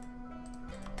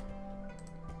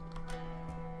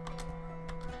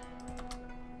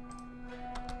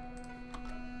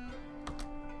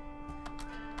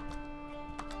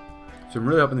 So I'm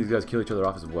really hoping these guys kill each other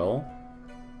off as well.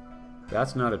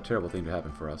 That's not a terrible thing to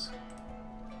happen for us.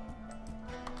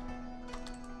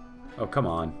 Oh, come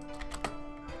on.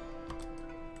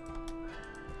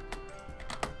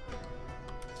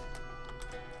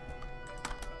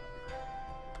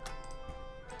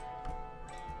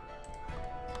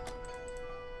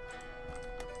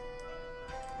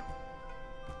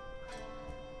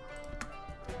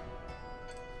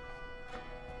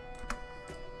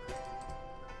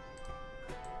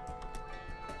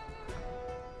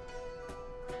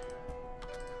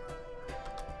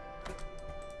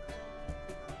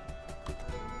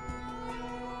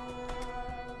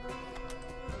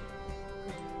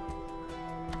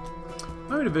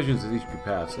 How many divisions does each group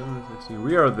have? 7, 16.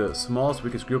 We are the smallest,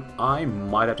 weakest group. I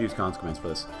might have to use cons commands for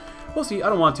this. We'll see. I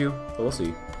don't want to, but we'll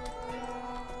see.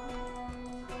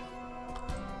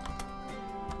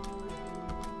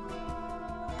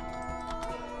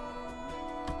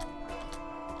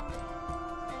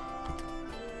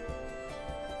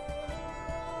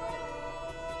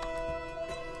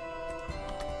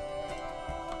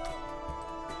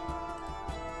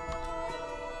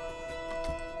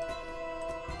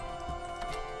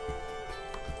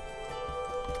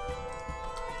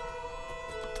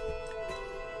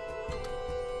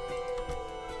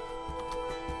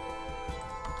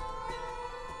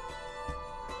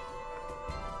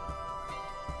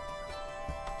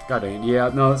 God dang it. Yeah,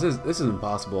 no, this is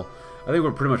impossible. I think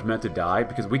we're pretty much meant to die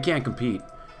because we can't compete.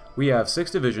 We have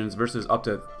 6 divisions versus up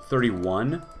to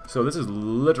 31, so this is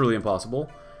literally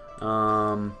impossible.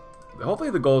 Hopefully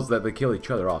the goal is that they kill each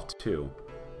other off too.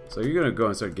 So you're gonna go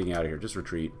and start getting out of here. Just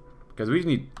retreat, because we just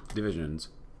need divisions,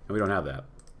 and we don't have that.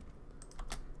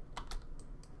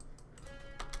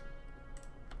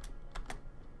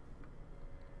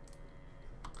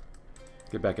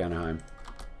 Get back Anaheim.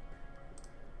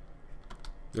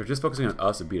 They're just focusing on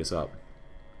us to beat us up.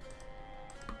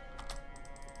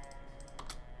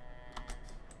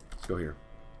 Let's go here.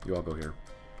 You all go here.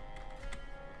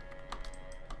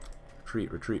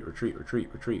 Retreat, retreat, retreat, retreat,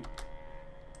 retreat.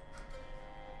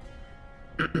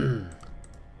 Don't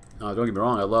get me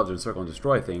wrong, I love to encircle and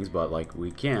destroy things, but like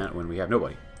we can't when we have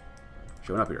nobody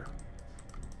showing up here.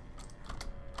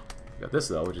 Got this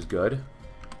though, which is good.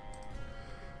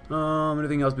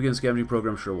 Anything else begin scavenging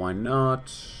program? Sure, why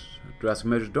not? Drastic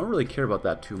measures, don't really care about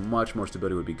that too much. More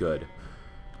stability would be good.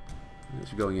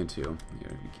 What you're going into?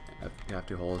 You have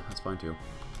to hold. That's fine too.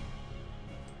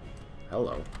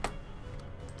 Hello.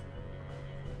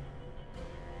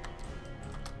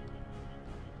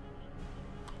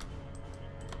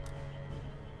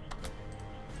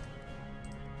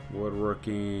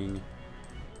 Woodworking.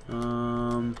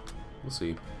 We'll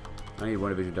see. I need one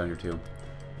division down here too.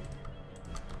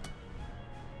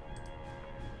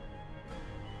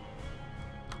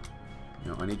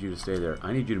 No, I need you to stay there.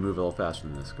 I need you to move a little faster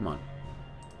than this. Come on.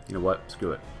 You know what?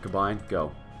 Screw it. Combine.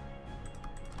 Go.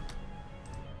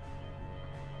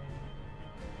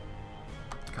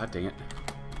 God dang it.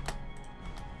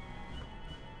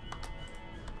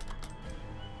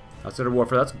 Outside of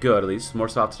warfare, that's good at least. More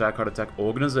soft attack, hard attack,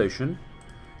 organization.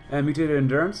 And mutated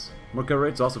endurance. More kill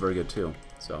rate's also very good too.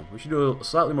 So we should do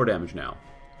slightly more damage now.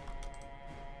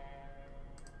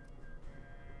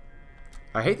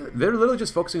 I hate that they're literally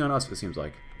just focusing on us, it seems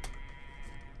like.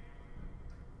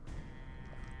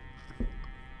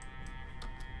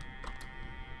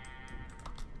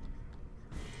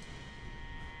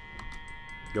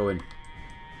 Go in.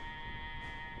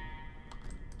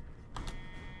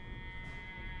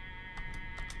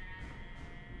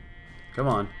 Come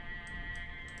on.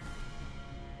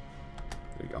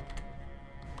 There you go.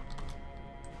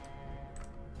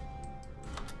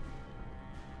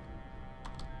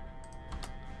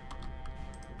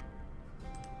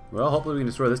 Well, hopefully we can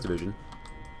destroy this division.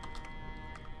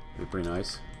 Be pretty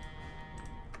nice.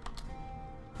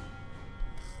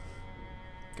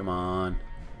 Come on.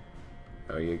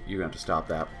 Oh, you're gonna have to stop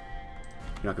that.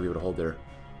 You're not gonna be able to hold there.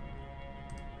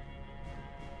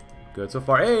 Good so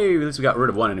far. Hey, at least we got rid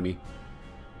of one enemy.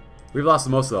 We've lost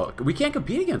the most though. We can't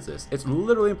compete against this. It's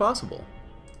literally impossible.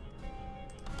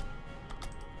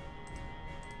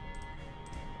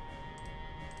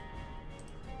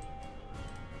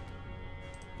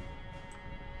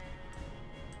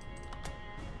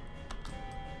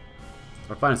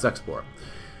 Our finest export.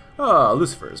 Oh,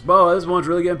 Lucifers. Well, this one's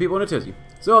really getting people in a tizzy.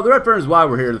 So, the Red Fern is why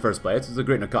we're here in the first place. It's a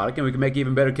great narcotic, and we can make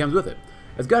even better chems with it.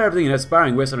 It's got everything an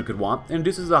aspiring wasteland could want. It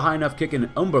induces a high enough kick in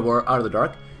Embers out of the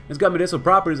dark. It's got medicinal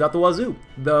properties out the wazoo.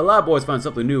 The lab boys find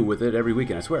something new with it every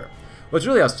weekend, I swear. What's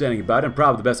really outstanding about it, and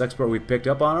probably the best export we've picked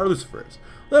up on, are Lucifers.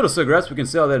 Little cigarettes we can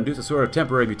sell that induce a sort of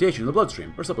temporary mutation in the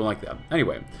bloodstream, or something like that.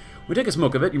 Anyway, when you take a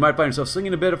smoke of it, you might find yourself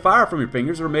slinging a bit of fire from your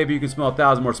fingers, or maybe you can smell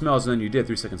 1,000 more smells than you did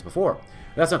 3 seconds before.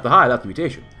 That's not the high, that's the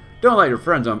mutation. Don't light your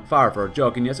friends on fire for a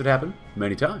joke, and yes, it happened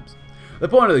many times. The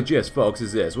point of the gist, folks,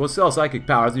 is this. We'll sell psychic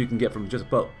powers that you can get from just a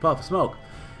puff of smoke.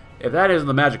 If that isn't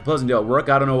the magic Pleasantdale work,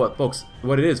 I don't know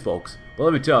what it is, folks. But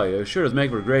let me tell you, it sure does make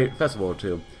for a great festival or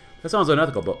two. That sounds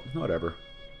unethical, but whatever.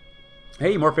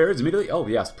 Hey, more fairies immediately? Oh,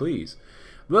 yes, please.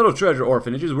 The Little Treasure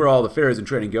Orphanage is where all the fairies in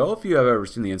training go, if you have ever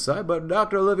seen the inside, but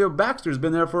Dr. Olivia Baxter's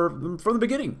been there from the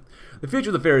beginning. The future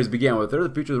of the fairies began with her,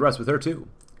 the future of the rest with her, too.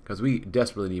 Because we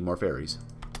desperately need more fairies.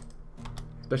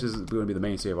 Especially this is going to be the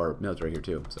mainstay of our military here,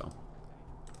 too, so...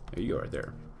 There you go, right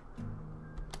there.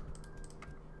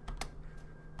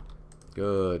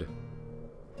 Good.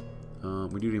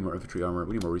 We do need more infantry armor.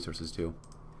 We need more resources, too.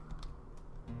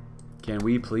 Can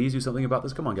we please do something about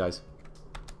this? Come on, guys.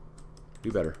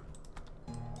 Do better.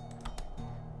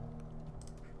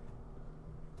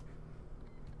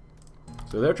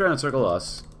 So they're trying to circle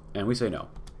us, and we say no.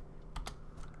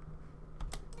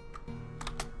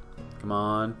 Come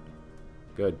on.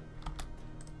 Good.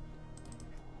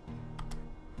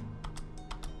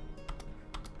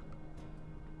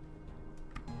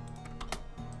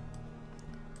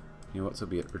 You know what, so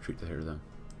be it. Retreat to here then.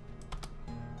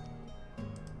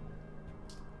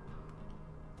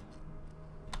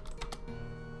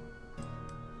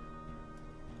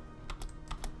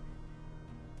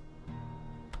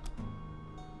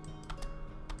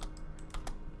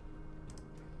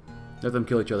 Let them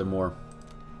kill each other more.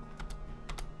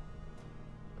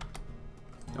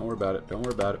 Don't worry about it. Don't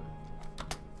worry about it.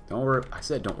 Don't worry. I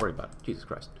said don't worry about it. Jesus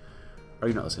Christ. Are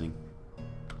you not listening?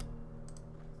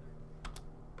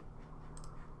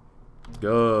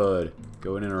 Good.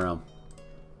 Going in around.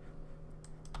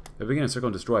 If we can encircle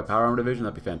and destroy Power Armor Division,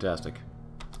 that'd be fantastic.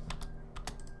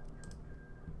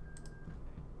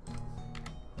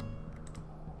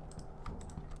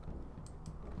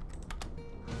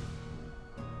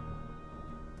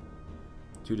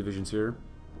 Two divisions here.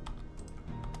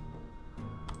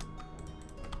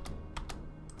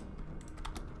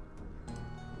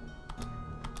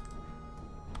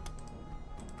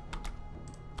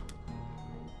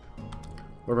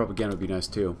 Warp up again would be nice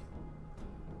too.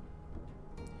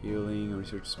 Healing,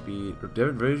 research speed,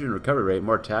 division, recovery rate,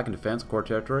 more attack and defense, core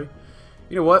territory.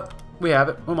 You know what? We have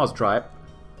it. We must try it.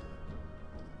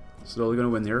 Slowly gonna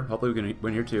win here. Hopefully we can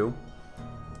win here too.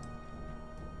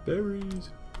 Berries.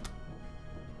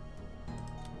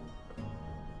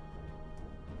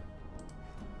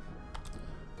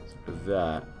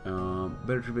 That.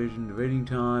 Better division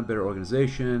time, better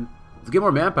organization. Let's get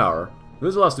more manpower.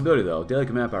 There's a lot of stability though. Daily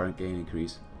manpower gain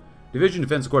increase. Division,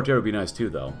 defense, and core territory would be nice too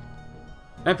though.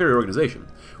 And fairy organization.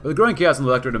 With the growing chaos in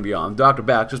the electorate and beyond, Dr.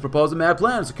 Bax has proposed a mad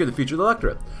plan to secure the future of the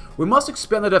electorate. We must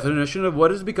expand the definition of what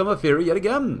has become a fairy yet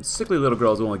again. Sickly little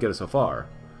girls will only get us so far.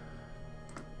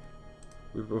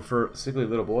 We prefer sickly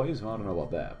little boys? Well, I don't know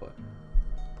about that, but...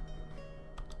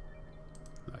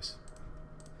 Nice.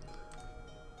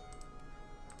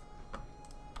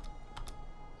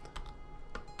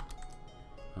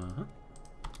 Uh-huh.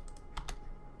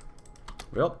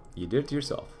 Well, you did it to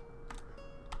yourself.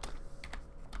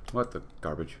 What the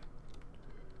garbage?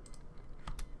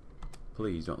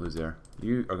 Please don't lose there.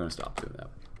 You are going to stop doing that.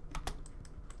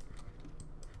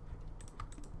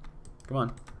 Come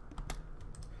on.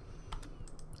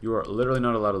 You are literally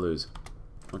not allowed to lose.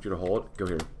 I want you to hold. Go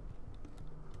here.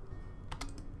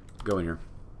 Go in here.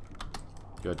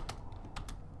 Good.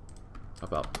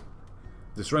 Up out.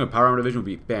 Destroying a power armor division would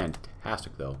be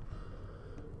fantastic, though.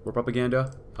 War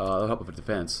propaganda. That'll help with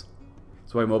defense.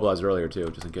 That's why I mobilized earlier, too,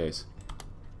 just in case.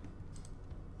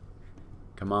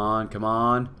 Come on, come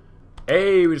on.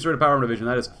 Hey, we destroyed a power armor division.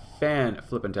 That is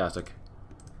fan-flippin-tastic.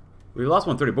 We lost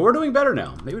 130, but we're doing better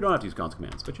now. Maybe we don't have to use constant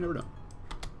commands, but you never know.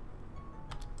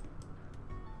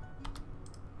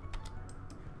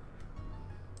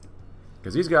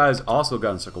 Because these guys also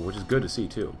got in circle, which is good to see,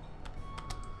 too.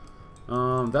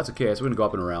 That's okay, so we're going to go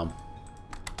up and around.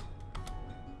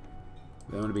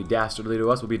 They want to be dastardly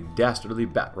to us, we'll be dastardly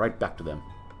back, right back to them.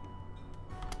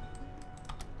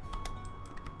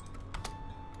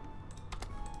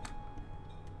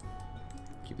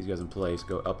 Keep these guys in place,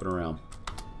 go up and around.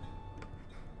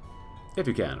 If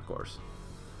you can, of course.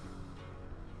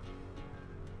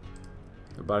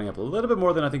 They're biting up a little bit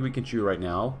more than I think we can chew right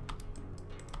now.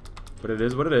 But it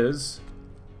is what it is.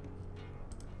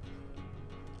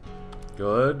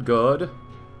 Good, good.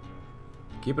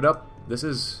 Keep it up. This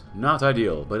is not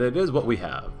ideal, but it is what we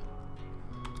have.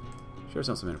 Sure,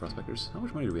 sounds some mana prospectors. How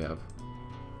much money do we have?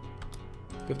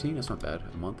 15? That's not bad.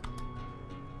 A month.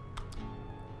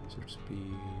 Search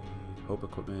speed. Hope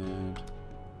equipment.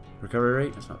 Recovery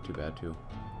rate? That's not too bad, too.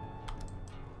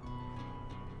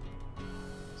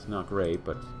 It's not great,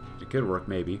 but it could work,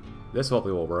 maybe. This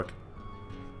hopefully will work.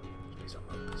 Please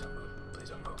don't move. Please don't move. Please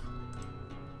don't move.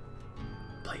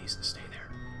 Please stay there.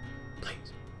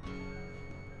 Please.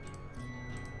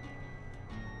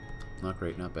 Not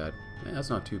great, not bad. Man, that's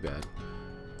not too bad.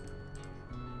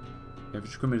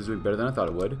 Infantry equipment is doing better than I thought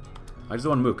it would. I just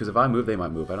don't want to move, because if I move, they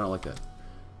might move. I don't like that.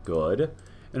 Good.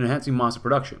 And enhancing monster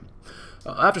production.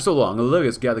 After so long,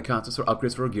 Olivia's gathered concepts for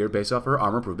upgrades for her gear based off her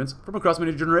armor improvements from across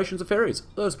many generations of fairies.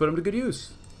 Let's put them to good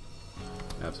use.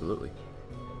 Absolutely.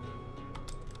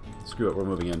 Screw it, we're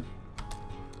moving in.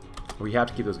 We have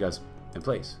to keep those guys in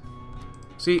place.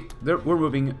 See, we're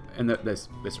moving, and this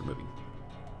are moving.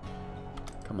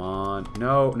 Come on.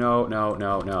 No, no, no,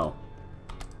 no, no.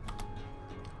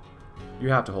 You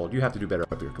have to hold. You have to do better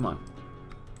up here. Come on.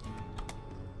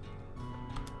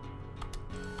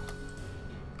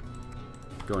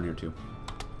 Go in here, too.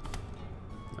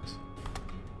 Nice.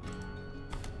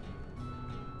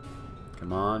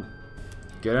 Come on.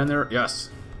 Get in there.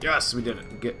 Yes. Yes, we did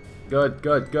it. Good,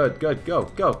 good, good, good. Go,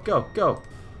 go, go, go.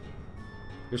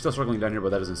 You're still struggling down here,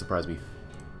 but that doesn't surprise me.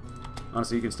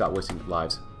 Honestly, you can stop wasting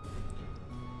lives.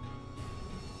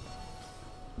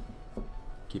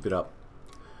 Keep it up.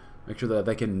 Make sure that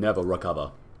they can never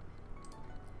recover.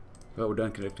 Well, we're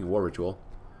done conducting a war ritual.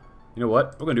 You know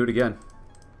what? We're going to do it again.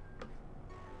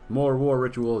 More war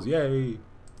rituals. Yay!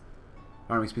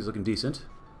 Army speed's looking decent.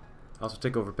 Also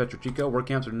take over Petro Chico. Work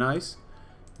camps are nice.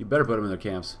 You better put them in their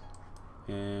camps.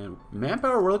 And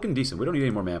manpower, we're looking decent. We don't need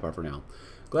any more manpower for now.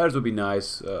 Gliders would be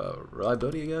nice.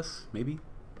 Reliability, I guess? Maybe?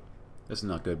 This is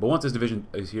not good. But once this division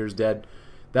is dead,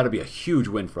 that'll be a huge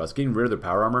win for us. Getting rid of their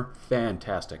power armor,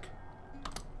 fantastic.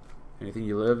 Anything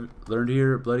you learned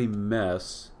here? Bloody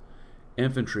mess.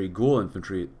 Infantry, ghoul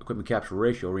infantry, equipment capture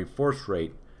ratio, reinforce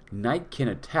rate, Nightkin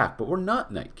attack, but we're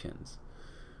not Nightkins.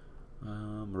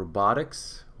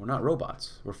 Robotics, we're not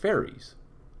robots. We're fairies.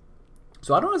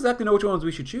 So I don't exactly know which ones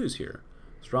we should choose here.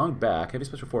 Strong back, heavy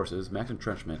special forces, max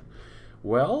entrenchment.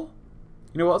 Well,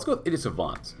 you know what? Let's go with idiot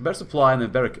savants. Better supply and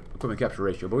then better equipment capture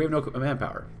ratio, but we have no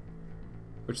manpower,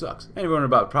 which sucks. Anyone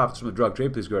about profits from the drug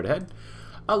trade, please go right ahead.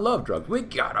 I love drugs. We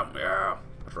got them, yeah.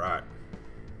 That's right.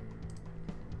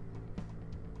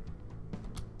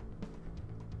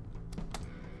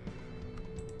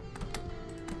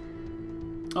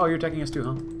 Oh, you're attacking us too,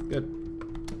 huh? Good.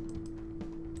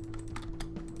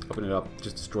 Open it up.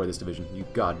 Just destroy this division. You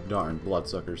god darn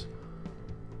bloodsuckers.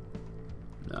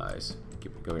 Nice.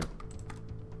 Keep it, go here.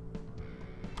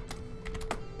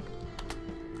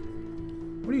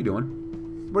 What are you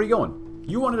doing? Where are you going?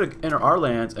 You wanted to enter our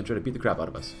lands and try to beat the crap out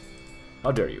of us.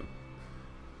 How dare you?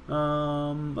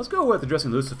 Let's go with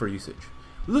addressing Lucifer usage.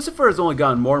 Lucifer has only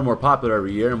gotten more and more popular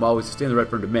every year, and while we sustain the right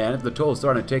for demand, the toll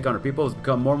starting to take on our people has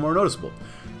become more and more noticeable.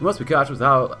 We must be cautious with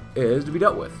how it is to be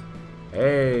dealt with.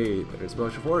 Hey, better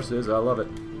special forces, I love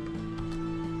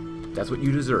it. That's what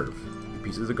you deserve, you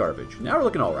pieces of garbage. Now we're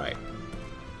looking alright.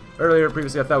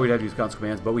 Previously I thought we'd have to use console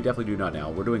commands, but we definitely do not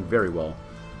now. We're doing very well.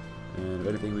 And if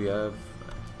anything, we have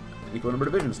an equal number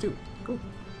of divisions too. Cool.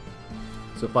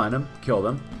 So find them, kill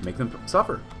them, make them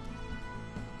suffer.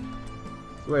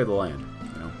 It's the way of the land,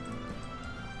 you know.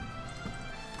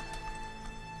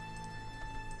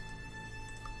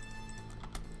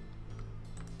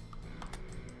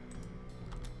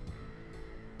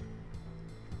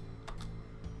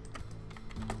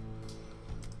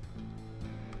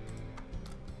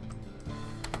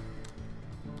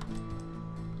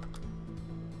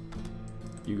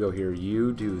 You go here,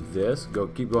 you do this.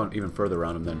 Keep going even further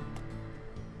around him then.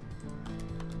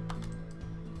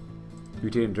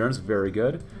 Mutated Endurance, very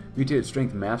good. Mutated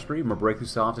Strength Mastery, more breakthrough,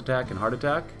 soft attack, and hard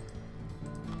attack.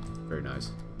 Very nice.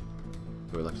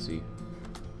 What would I like to see?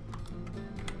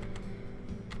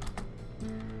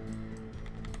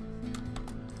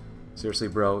 Seriously,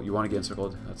 bro, you want to get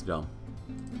encircled? That's dumb.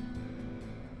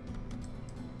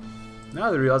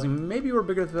 Now they're realizing maybe we're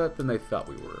bigger than they thought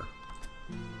we were.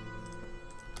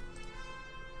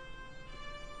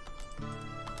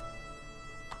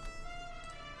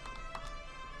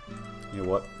 You know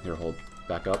what? Here, hold.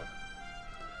 Back up.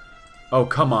 Oh,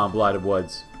 come on, Blighted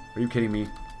Woods. Are you kidding me?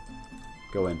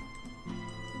 Go in.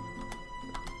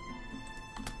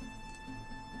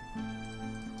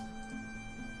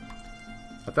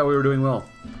 I thought we were doing well.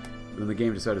 But then the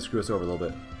game decided to screw us over a little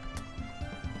bit.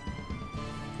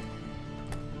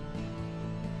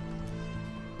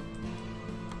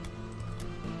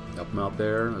 Help them out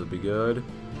there. That'll be good.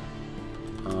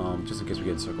 Just in case we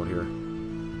get encircled here.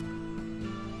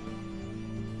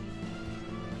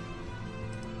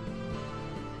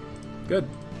 Good.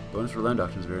 Bonus for land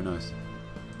auctions, very nice.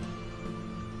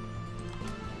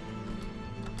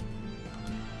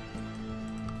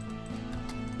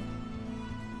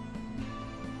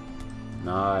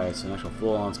 Nice, an actual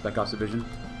full-on Spec Ops division.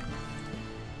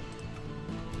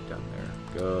 Down there.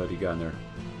 Good, you got in there.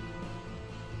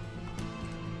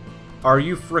 Are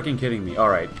you freaking kidding me?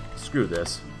 Alright, screw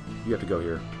this. You have to go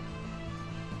here.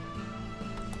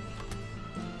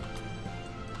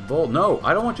 Bull, no,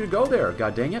 I don't want you to go there,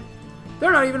 god dang it.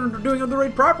 They're not even doing the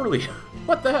raid properly.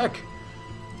 What the heck?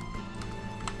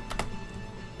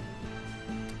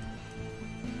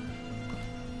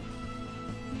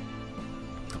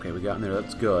 Okay, we got in there.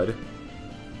 That's good.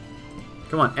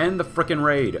 Come on, end the frickin'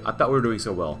 raid. I thought we were doing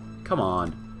so well. Come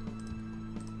on.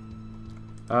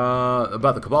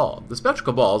 About the Cabal. The Spectral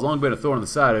Cabal has long been a thorn in the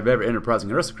side of every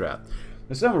enterprising aristocrat.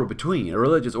 They're somewhere between a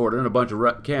religious order and a bunch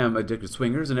of cam-addicted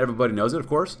swingers, and everybody knows it, of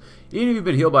course. Even if you've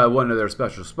been healed by one of their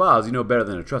special spas, you know better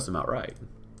than to trust them outright.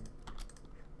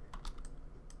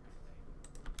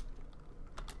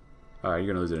 Alright,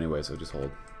 you're gonna lose it anyway, so just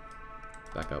hold.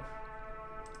 Back up.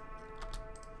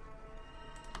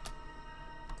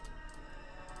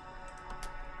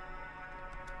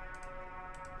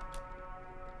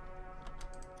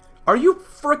 Are you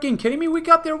freaking kidding me? We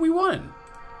got there, we won!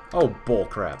 Oh,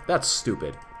 bullcrap. That's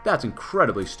stupid. That's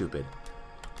incredibly stupid.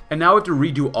 And now we have to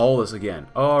redo all this again.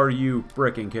 Are you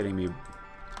freaking kidding me?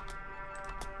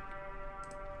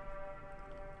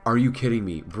 Are you kidding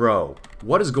me? Bro,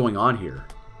 what is going on here?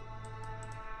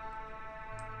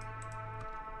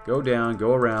 Go down,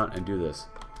 go around, and do this.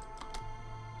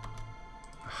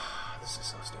 This is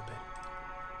so stupid.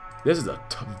 This is a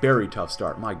very tough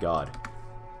start. My god.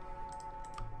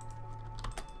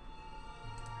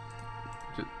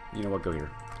 You know what? Go here.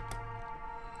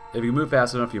 If you move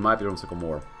fast enough, you might be able to encircle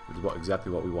more. Which is exactly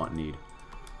what we want and need.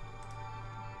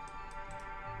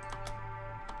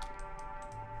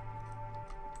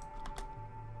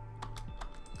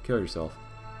 Kill yourself.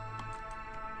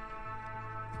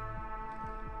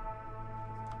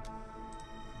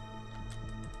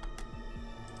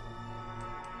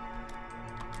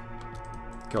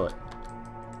 Kill it.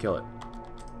 Kill it.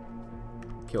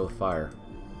 Kill with fire.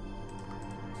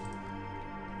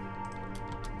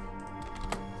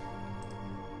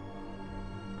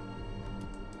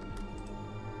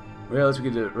 Well, let's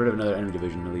get rid of another enemy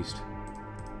division at least.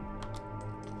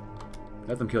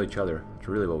 Let them kill each other. That's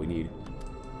really what we need.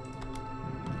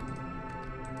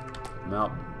 Help them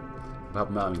out. Help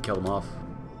them out, I mean kill them off.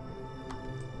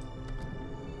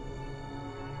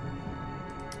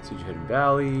 Siege Hidden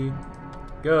Valley.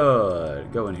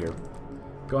 Good. Go in here.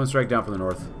 Go and strike down from the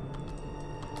north.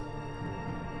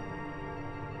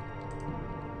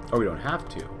 Oh, we don't have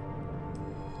to.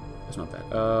 That's not bad.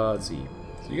 Let's see.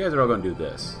 So you guys are all going to do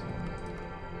this.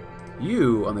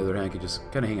 You, on the other hand, can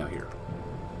just kind of hang out here.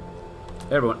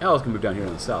 Everyone else can move down here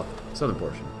in the southern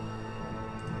portion.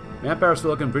 Manpower's still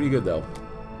looking pretty good, though.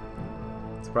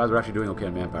 Surprised we're actually doing okay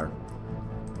on manpower.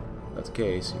 If that's the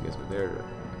case. You guys go there.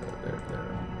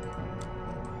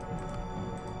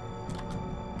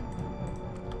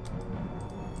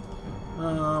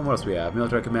 What else do we have?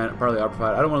 Military command, partly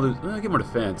outprovided. I don't want to lose. Get more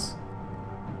defense.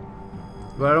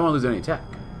 But I don't want to lose any attack.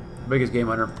 Biggest game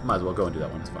hunter. Might as well go and do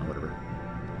that one. It's fine, whatever.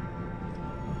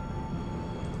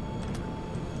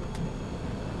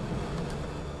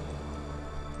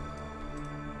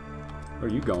 Where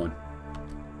are you going?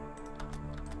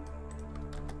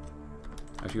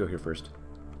 I should go here first.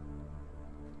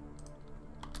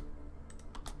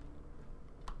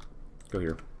 Go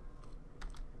here.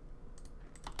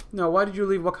 No, why did you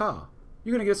leave Waka?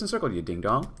 You're gonna get us encircled, you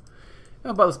ding-dong. How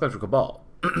about the Spectral Cabal?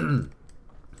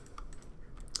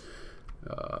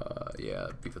 Yeah,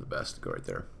 be for the best. Go right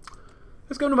there.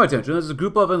 It's come to my attention there's a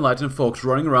group of enlightened folks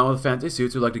running around with fancy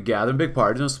suits who like to gather in big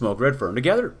parties and smoke Red Fern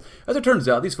together. As it turns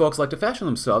out, these folks like to fashion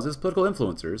themselves as political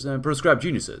influencers and prescribed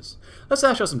geniuses. Let's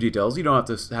hash out some details. You don't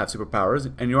have to have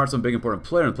superpowers, and you aren't some big important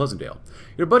player in Pleasantdale.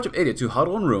 You're a bunch of idiots who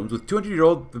huddle in rooms with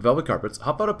 200-year-old velvet carpets,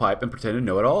 hop out a pipe, and pretend to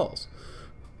know-it-alls.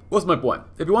 What's my point?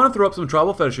 If you want to throw up some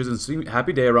tribal fetishes and sing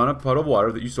Happy Day around a puddle of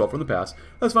water that you stole from the past,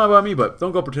 that's fine by me, but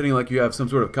don't go pretending like you have some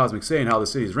sort of cosmic say in how the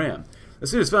city is ran. The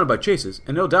city is founded by chases,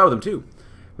 and they'll die with them too.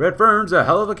 Red Fern's a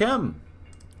hell of a chem.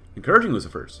 Encouraging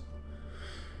Lucifers.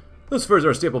 Lucifers are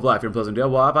a staple of life here in Pleasantdale.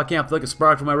 Well, if I can't flick a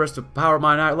spark from my wrist to power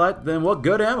my nightlight, then what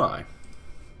good am I?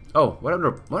 Oh, what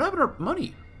happened to our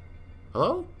money?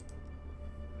 Hello?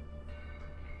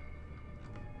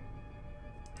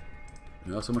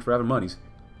 Well, so much for having monies.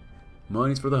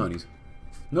 Money's for the honeys.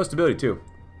 No stability, too.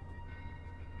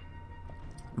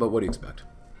 But what do you expect?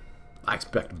 I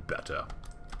expect better.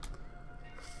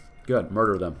 Good.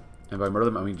 Murder them. And by murder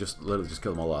them, I mean just literally just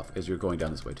kill them all off, as you're going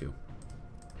down this way, too.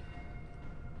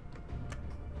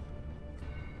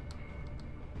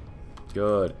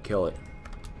 Good. Kill it.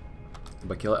 And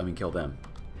by kill it, I mean kill them.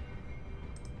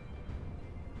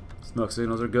 Smoke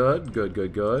signals are good. Good,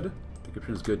 good, good.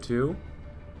 Decryption is good, too.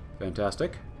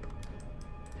 Fantastic.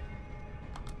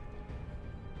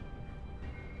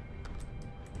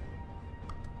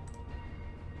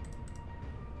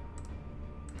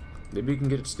 Maybe you can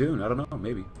get it soon. I don't know.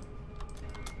 Maybe.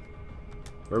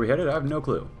 Where are we headed? I have no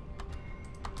clue.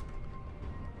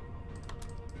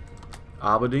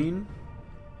 Aberdeen.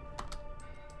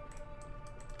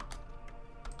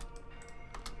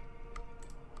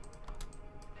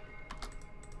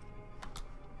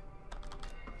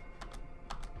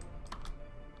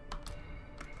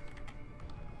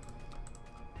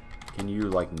 Can you,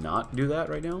 like, not do that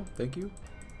right now? Thank you.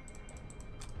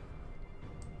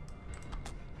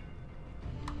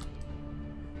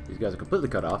 These guys are completely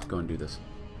cut off. Go and do this.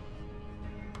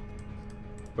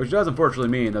 Which does unfortunately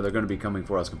mean that they're going to be coming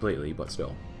for us completely, but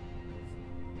still.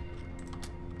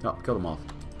 Oh, kill them off.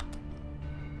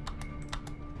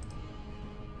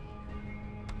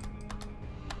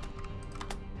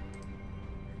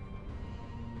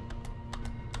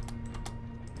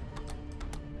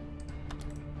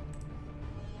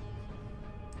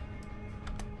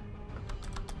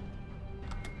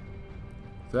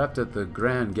 Theft at the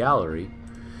Grand Gallery.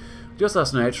 Just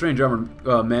last night, a strange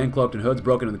armored man cloaked in hoods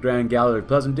broke into the Grand Gallery of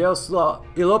Pleasantdale,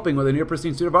 eloping with a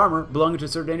near-pristine suit of armor belonging to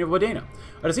Sir Daniel Bodena,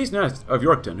 a deceased knight of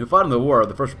Yorkton who fought in the War of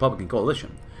the First Republican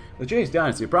Coalition. The Chase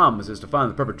dynasty promises to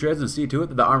find the perpetrators and see to it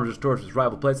that the armor restores its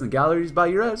rival place in the galleries by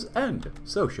year's end.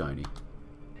 So shiny.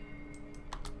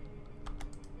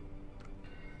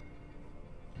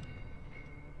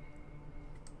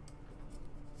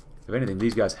 If anything,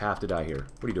 these guys have to die here.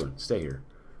 What are you doing? Stay here.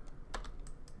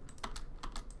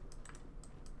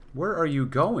 Where are you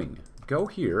going? Go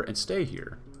here and stay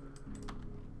here.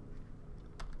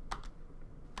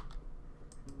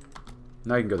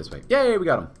 Now you can go this way. Yay, we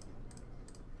got him.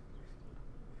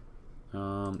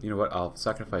 You know what? I'll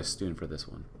sacrifice Stoon for this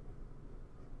one.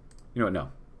 You know what? No.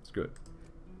 Screw it.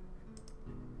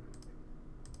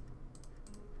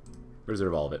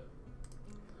 Reserve all of it.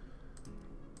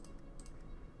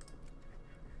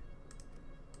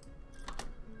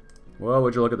 Well,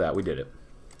 would you look at that? We did it.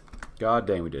 God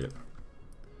dang, we did it.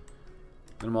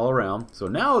 Get them all around. So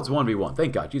now it's 1v1.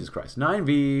 Thank God. Jesus Christ.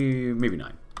 9v... maybe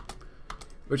 9.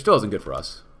 Which still isn't good for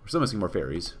us. We're still missing more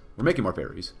fairies. We're making more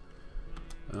fairies.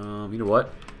 You know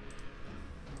what?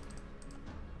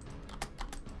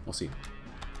 We'll see.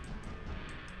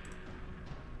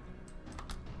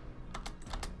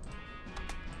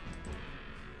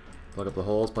 Plug up the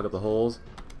holes. Plug up the holes.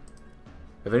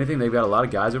 If anything, they've got a lot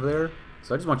of guys over there.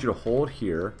 So I just want you to hold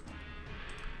here.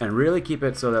 And really keep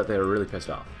it so that they're really pissed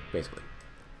off. Basically.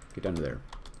 Get down to there.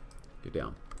 Get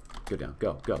down. Go down.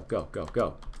 Go, go, go, go,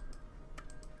 go.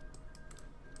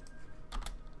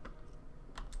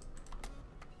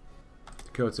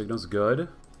 Code signals, good.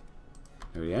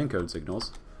 There we end code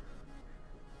signals.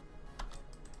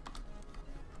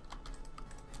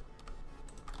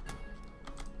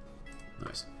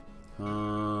 Nice.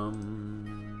 Well,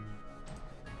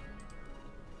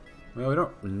 we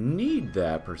don't need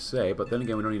that per se, but then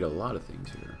again, we don't need a lot of things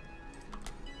here.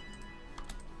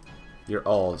 You're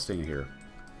all staying here.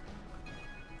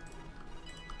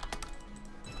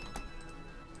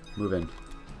 Move in.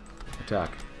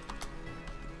 Attack.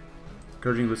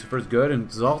 Encouraging Lucifer is good, and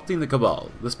exalting the Cabal.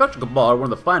 The Spectral Cabal are one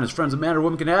of the finest friends a man or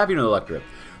woman can have here in the Electorate.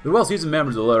 They're well-seasoned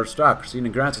members of the aristocracy,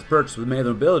 and grants its purchase with many of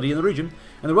the nobility in the region,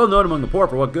 and they're well known among the poor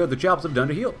for what good the chapels have done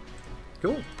to heal.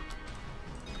 Cool.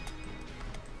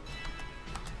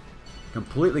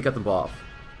 Completely cut them off.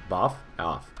 Off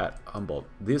at Humboldt.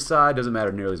 This side doesn't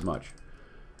matter nearly as much.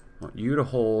 I want you to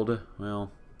hold,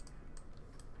 well,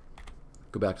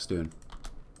 go back to Stoon.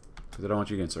 Because I don't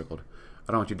want you to get encircled.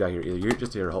 I don't want you to die here either. You're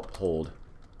just here to help hold.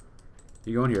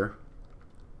 You go in here.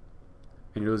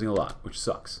 And you're losing a lot, which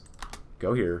sucks.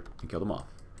 Go here and kill them off.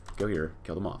 Go here,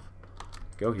 kill them off.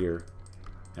 Go here,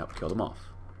 and kill them off.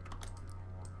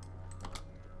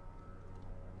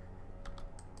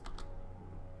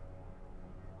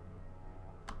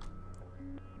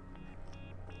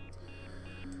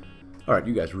 Alright,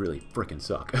 you guys really freaking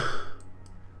suck.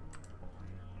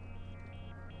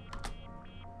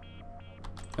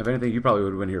 If anything, you probably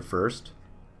would win here first.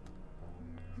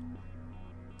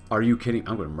 Are you kidding?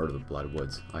 I'm going to murder the Blighted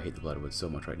Woods. I hate the Blighted Woods so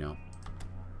much right now.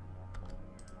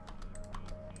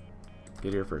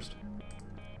 Get here first.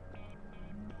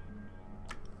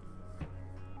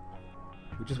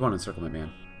 We just want encirclement,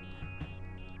 man.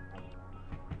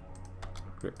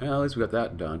 Great. Well, at least we got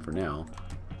that done for now.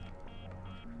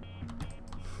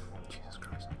 Jesus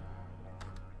Christ.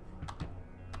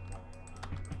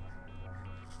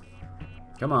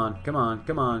 Come on, come on,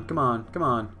 come on, come on, come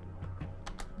on.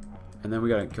 And then we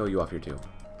gotta kill you off here too.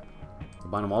 We'll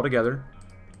bind them all together.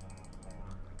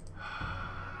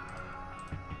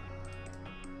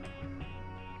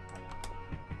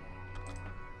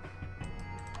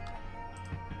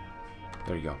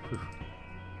 There you go. Whew.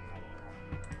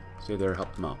 Stay there,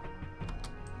 help them out.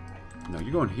 No,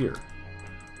 you're going here.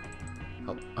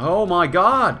 Help. Oh my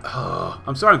god! Oh,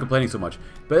 I'm sorry I'm complaining so much,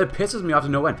 but it pisses me off to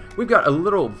no end. We've got a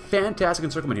little fantastic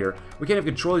encirclement here. We can't even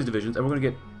control these divisions, and we're gonna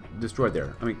get destroyed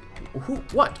there. I mean, who?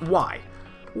 What? Why?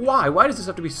 Why? Why does this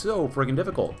have to be so freaking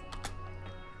difficult?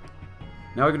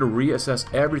 Now we're gonna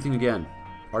reassess everything again.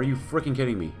 Are you freaking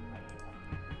kidding me?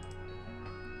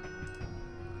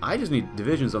 I just need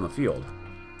divisions on the field.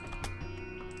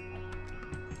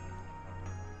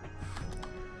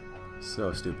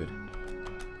 So stupid.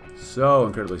 So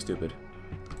incredibly stupid.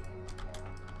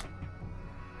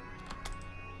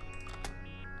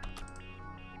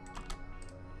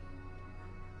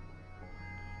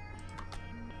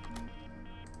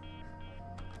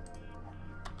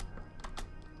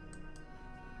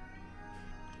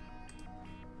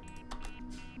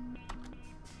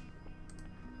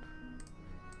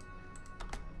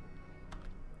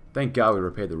 Thank God we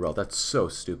repaid the rel. That's so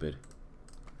stupid.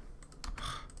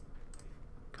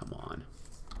 Come on.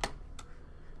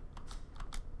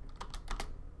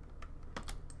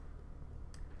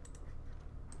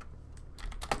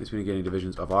 At least we didn't get any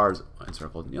divisions of ours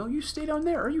encircled. No, you stay down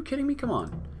there. Are you kidding me? Come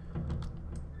on.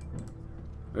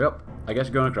 Yep, I guess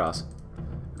you're going across.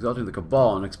 Exalting the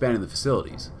Cabal and expanding the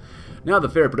facilities. Now the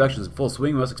fairy production is in full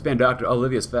swing, we must expand Dr.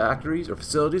 Olivia's factories or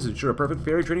facilities to ensure a perfect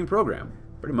fairy training program.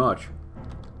 Pretty much.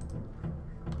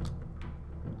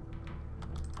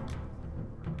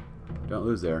 Don't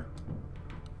lose there.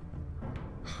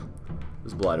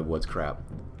 This Blighted Woods crap.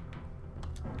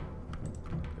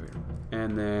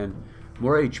 And then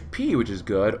more HP, which is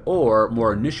good, or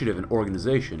more initiative and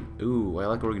organization. Ooh, I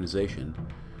like organization.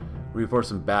 Reinforce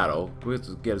some battle. We have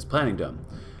to get his planning done.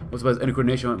 What's about any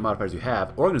coordination modifiers you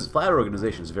have? Flat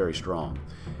organization is very strong.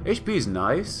 HP is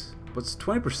nice, but it's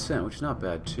 20%, which is not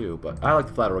bad too. But I like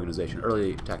the flat organization.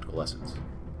 Early tactical lessons.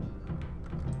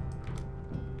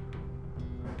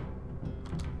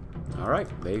 Alright,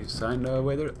 they signed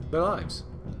away their lives.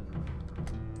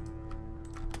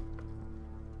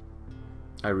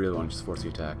 I really want to just force the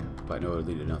attack, but I know it would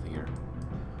lead to nothing here.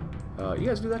 You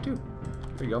guys do that too.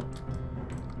 There you go.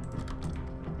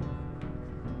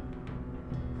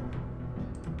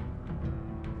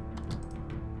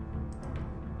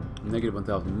 Negative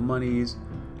 1,000 monies.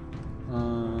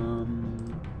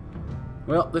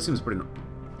 Well, this seems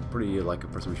pretty like a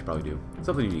person we should probably do.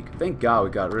 Something unique. Thank God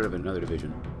we got rid of another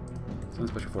division. Send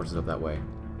special forces up that way.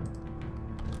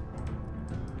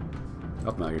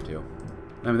 Up now here too.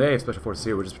 I mean, they have special forces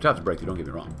here, which is tough to break through, don't get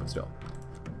me wrong, but still.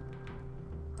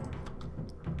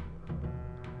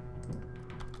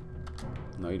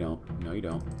 No, you don't. No, you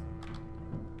don't.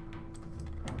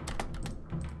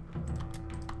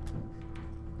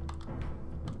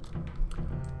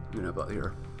 You're not about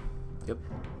here. Yep.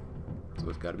 So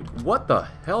it's gotta be. What the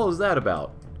hell is that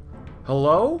about?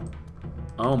 Hello?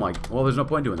 Oh my. Well, there's no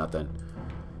point doing that then.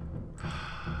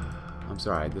 I'm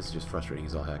sorry. This is just frustrating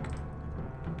as all heck.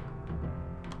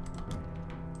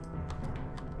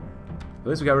 At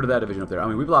least we got rid of that division up there. I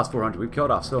mean, we've lost 400. We've killed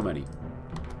off so many.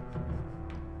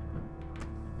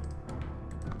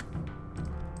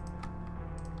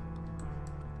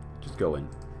 Just go in.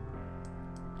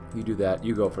 You do that.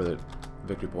 You go for the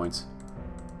victory points.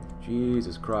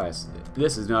 Jesus Christ.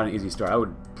 This is not an easy start. I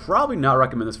would probably not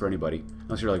recommend this for anybody.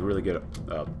 Unless you're like really good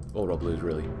at Old World Blues,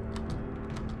 really.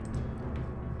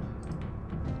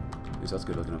 At least that's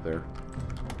good looking up there.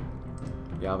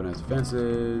 Galvanized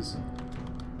defenses.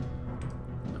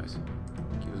 Nice.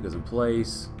 Keep those guys in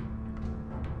place.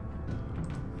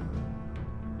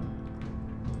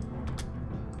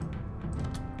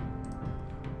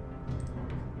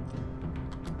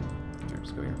 Here,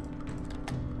 just go here.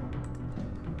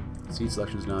 Seed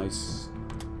selection is nice.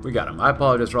 We got him. I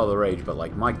apologize for all the rage, but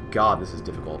like, my God, this is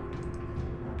difficult.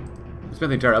 We spent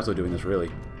the entire episode doing this, really.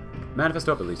 Manifest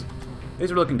up, at least.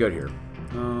 These are looking good here.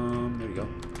 There you go.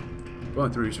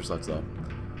 Going through research selects, though.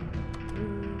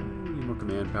 Need more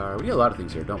command power. We need a lot of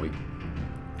things here, don't we?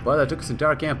 Well, that took us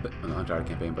entire not entire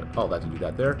campaign, but all that to do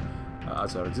that there.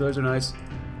 So our auxiliaries are nice.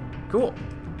 Cool.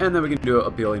 And then we can do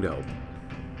appealing to hope.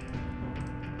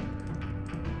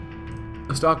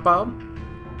 A stockpile?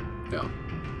 No.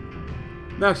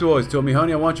 Max always told me,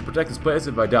 honey, I want you to protect this place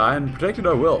if I die, and protect it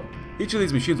I will. Each of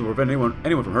these machines will prevent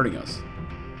anyone from hurting us.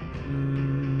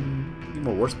 Need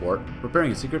more war sport.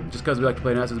 Repairing a secret, just because we like to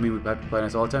play nice doesn't mean we have to play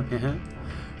nice all the time.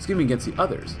 Scheming against the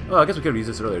others. Well, I guess we could have used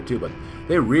this earlier too, but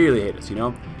they really hate us, you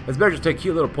know? It's better to take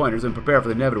cute little pointers and prepare for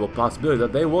the inevitable possibility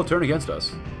that they will turn against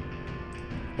us.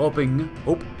 Hoping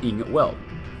well.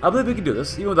 I believe we can do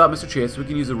this. Even without Mr. Chase, we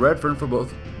can use the red fern for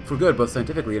good, both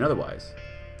scientifically and otherwise.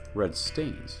 Red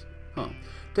stains. Huh.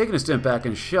 Taking a stem pack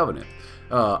and shoving it.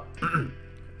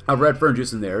 A red fern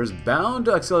juice in there is bound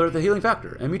to accelerate the healing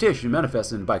factor, and mutation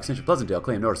manifests and by extension Pleasantdale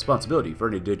claim no responsibility for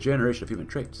any degeneration of human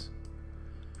traits.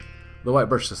 The White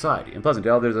Birch Society. In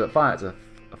Pleasantdale, there's a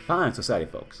fine society,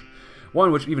 folks.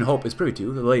 One which even Hope is privy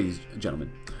to, the ladies,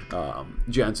 gentlemen,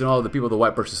 gents, and all of the people of the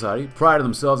White Birch Society pride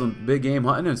themselves on big game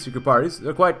hunting and secret parties.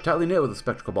 They're quite tightly knit with a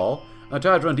spectacle ball, and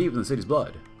ties run deep in the city's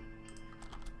blood.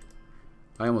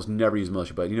 I almost never use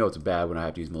militia, but you know it's bad when I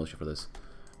have to use militia for this.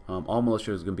 All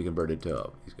militia is going to be converted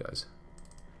to these guys.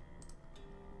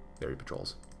 Area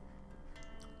patrols.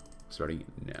 Starting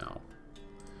now.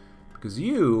 Because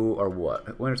you are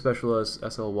what? Winter Specialist,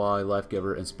 SLY, Life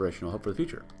Giver, Inspirational, Hope for the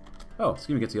Future. Oh,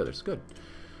 scheming against the others. Good.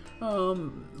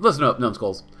 Listen up,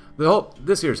 numbskulls.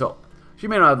 This here's Hope. She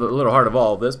may not have the little heart of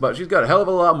all of this, but she's got a hell of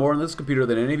a lot more in this computer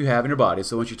than any of you have in your body,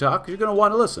 so when she talks, you're going to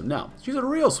want to listen. Now, she's a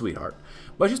real sweetheart,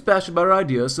 but she's passionate about her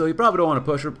ideas, so you probably don't want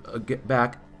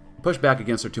to push back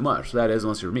against her too much. That is,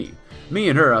 unless you're me. Me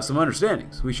and her have some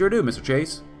understandings. We sure do, Mr.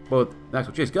 Chase. But with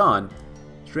Maxwell Chase gone,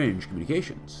 strange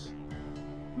communications.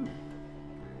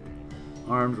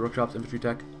 Arms, workshops, infantry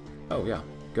tech. Oh, yeah.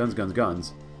 Guns, guns,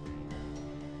 guns.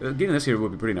 Getting this here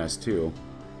would be pretty nice, too.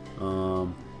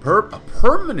 A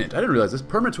permanent! I didn't realize this.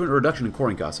 Permanent reduction in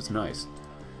coring costs. It's nice.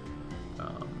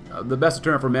 The best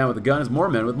deterrent for a man with a gun is more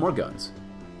men with more guns.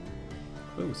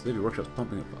 Oh, so the workshop's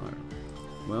pumping up fire.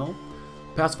 Well,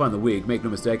 pacifying the weak. Make no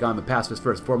mistake, I'm a pacifist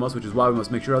first and foremost, which is why we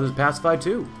must make sure others are pacified,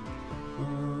 too.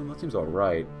 That seems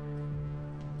alright.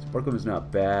 Sparkle is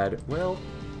not bad. Well...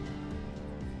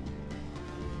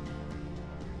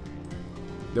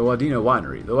 The Wadena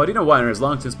Winery. The Wadena Winery has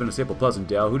long since been a staple of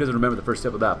Pleasantdale. Who doesn't remember the first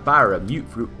step of that fire of mute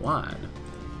fruit wine?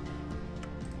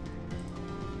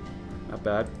 Not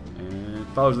bad. And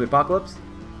Followers of the Apocalypse.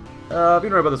 If you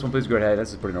don't know about this one, please go ahead.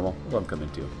 This is pretty normal. We'll let them come in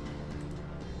too.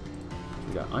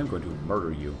 We got, I'm going to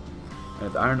murder you. And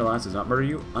if the Iron Alliance does not murder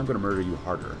you, I'm going to murder you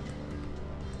harder.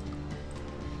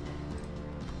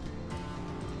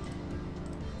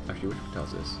 you. Which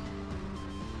how's this?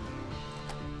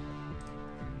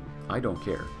 I don't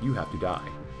care. You have to die.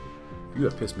 You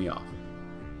have pissed me off.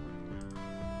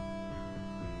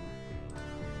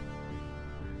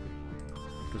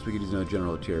 Guess we could use another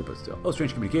general tier, but still. Oh,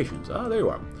 strange communications. Ah, there you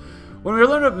are. When we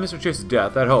learned of Mr. Chase's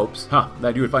death, that hopes,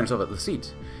 that you would find yourself at the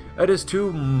seat. It is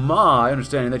to my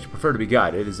understanding that you prefer to be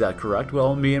guided. Is that correct?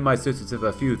 Well, me and my assistants have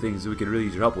a few things we could really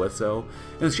use your help with, so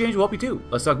in exchange we'll help you too.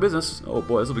 Let's talk business. Oh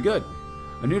boy, this will be good.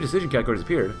 A new decision category has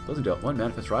appeared. Pleasantdale 1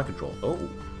 manifest ride control. Oh.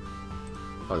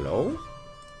 Hello?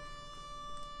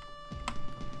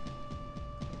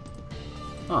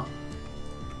 Huh.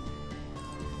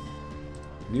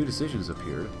 New decisions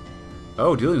appeared.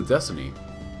 Oh, dealing with destiny.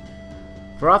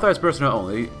 For authorized personnel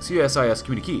only, CSIS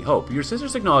communique. Hope, your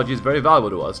sister's technology is very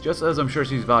valuable to us, just as I'm sure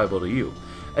she's valuable to you.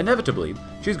 Inevitably,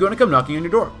 she's going to come knocking on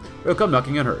your door. We'll come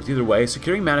knocking on hers. Either way,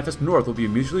 securing Manifest North will be a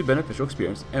mutually beneficial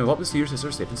experience, and we'll help to see your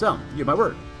sister safe and sound. You have my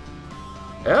word.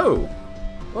 Oh.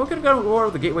 Well, we could have gone to war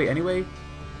with the gateway anyway.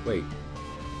 Wait.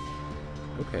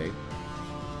 Okay.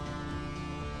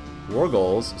 War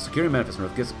goals. Securing Manifest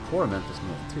North gets core Manifest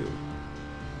North too.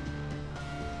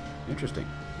 Interesting.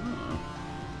 Oh.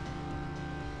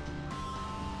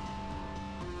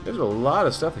 There's a lot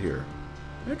of stuff here.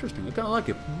 Interesting. I kind of like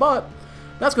it. But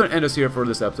that's going to end us here for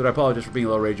this episode. I apologize for being a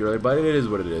little ragey earlier, but it is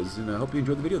what it is. And I hope you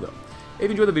enjoyed the video, though. If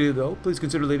you enjoyed the video, though, please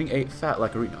consider leaving a fat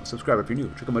like arena. Subscribe if you're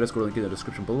new. Check out my Discord link in the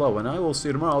description below. And I will see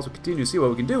you tomorrow as we continue to see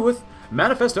what we can do with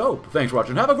Manifest Hope. Thanks for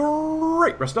watching. Have a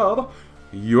great rest of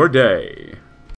your day.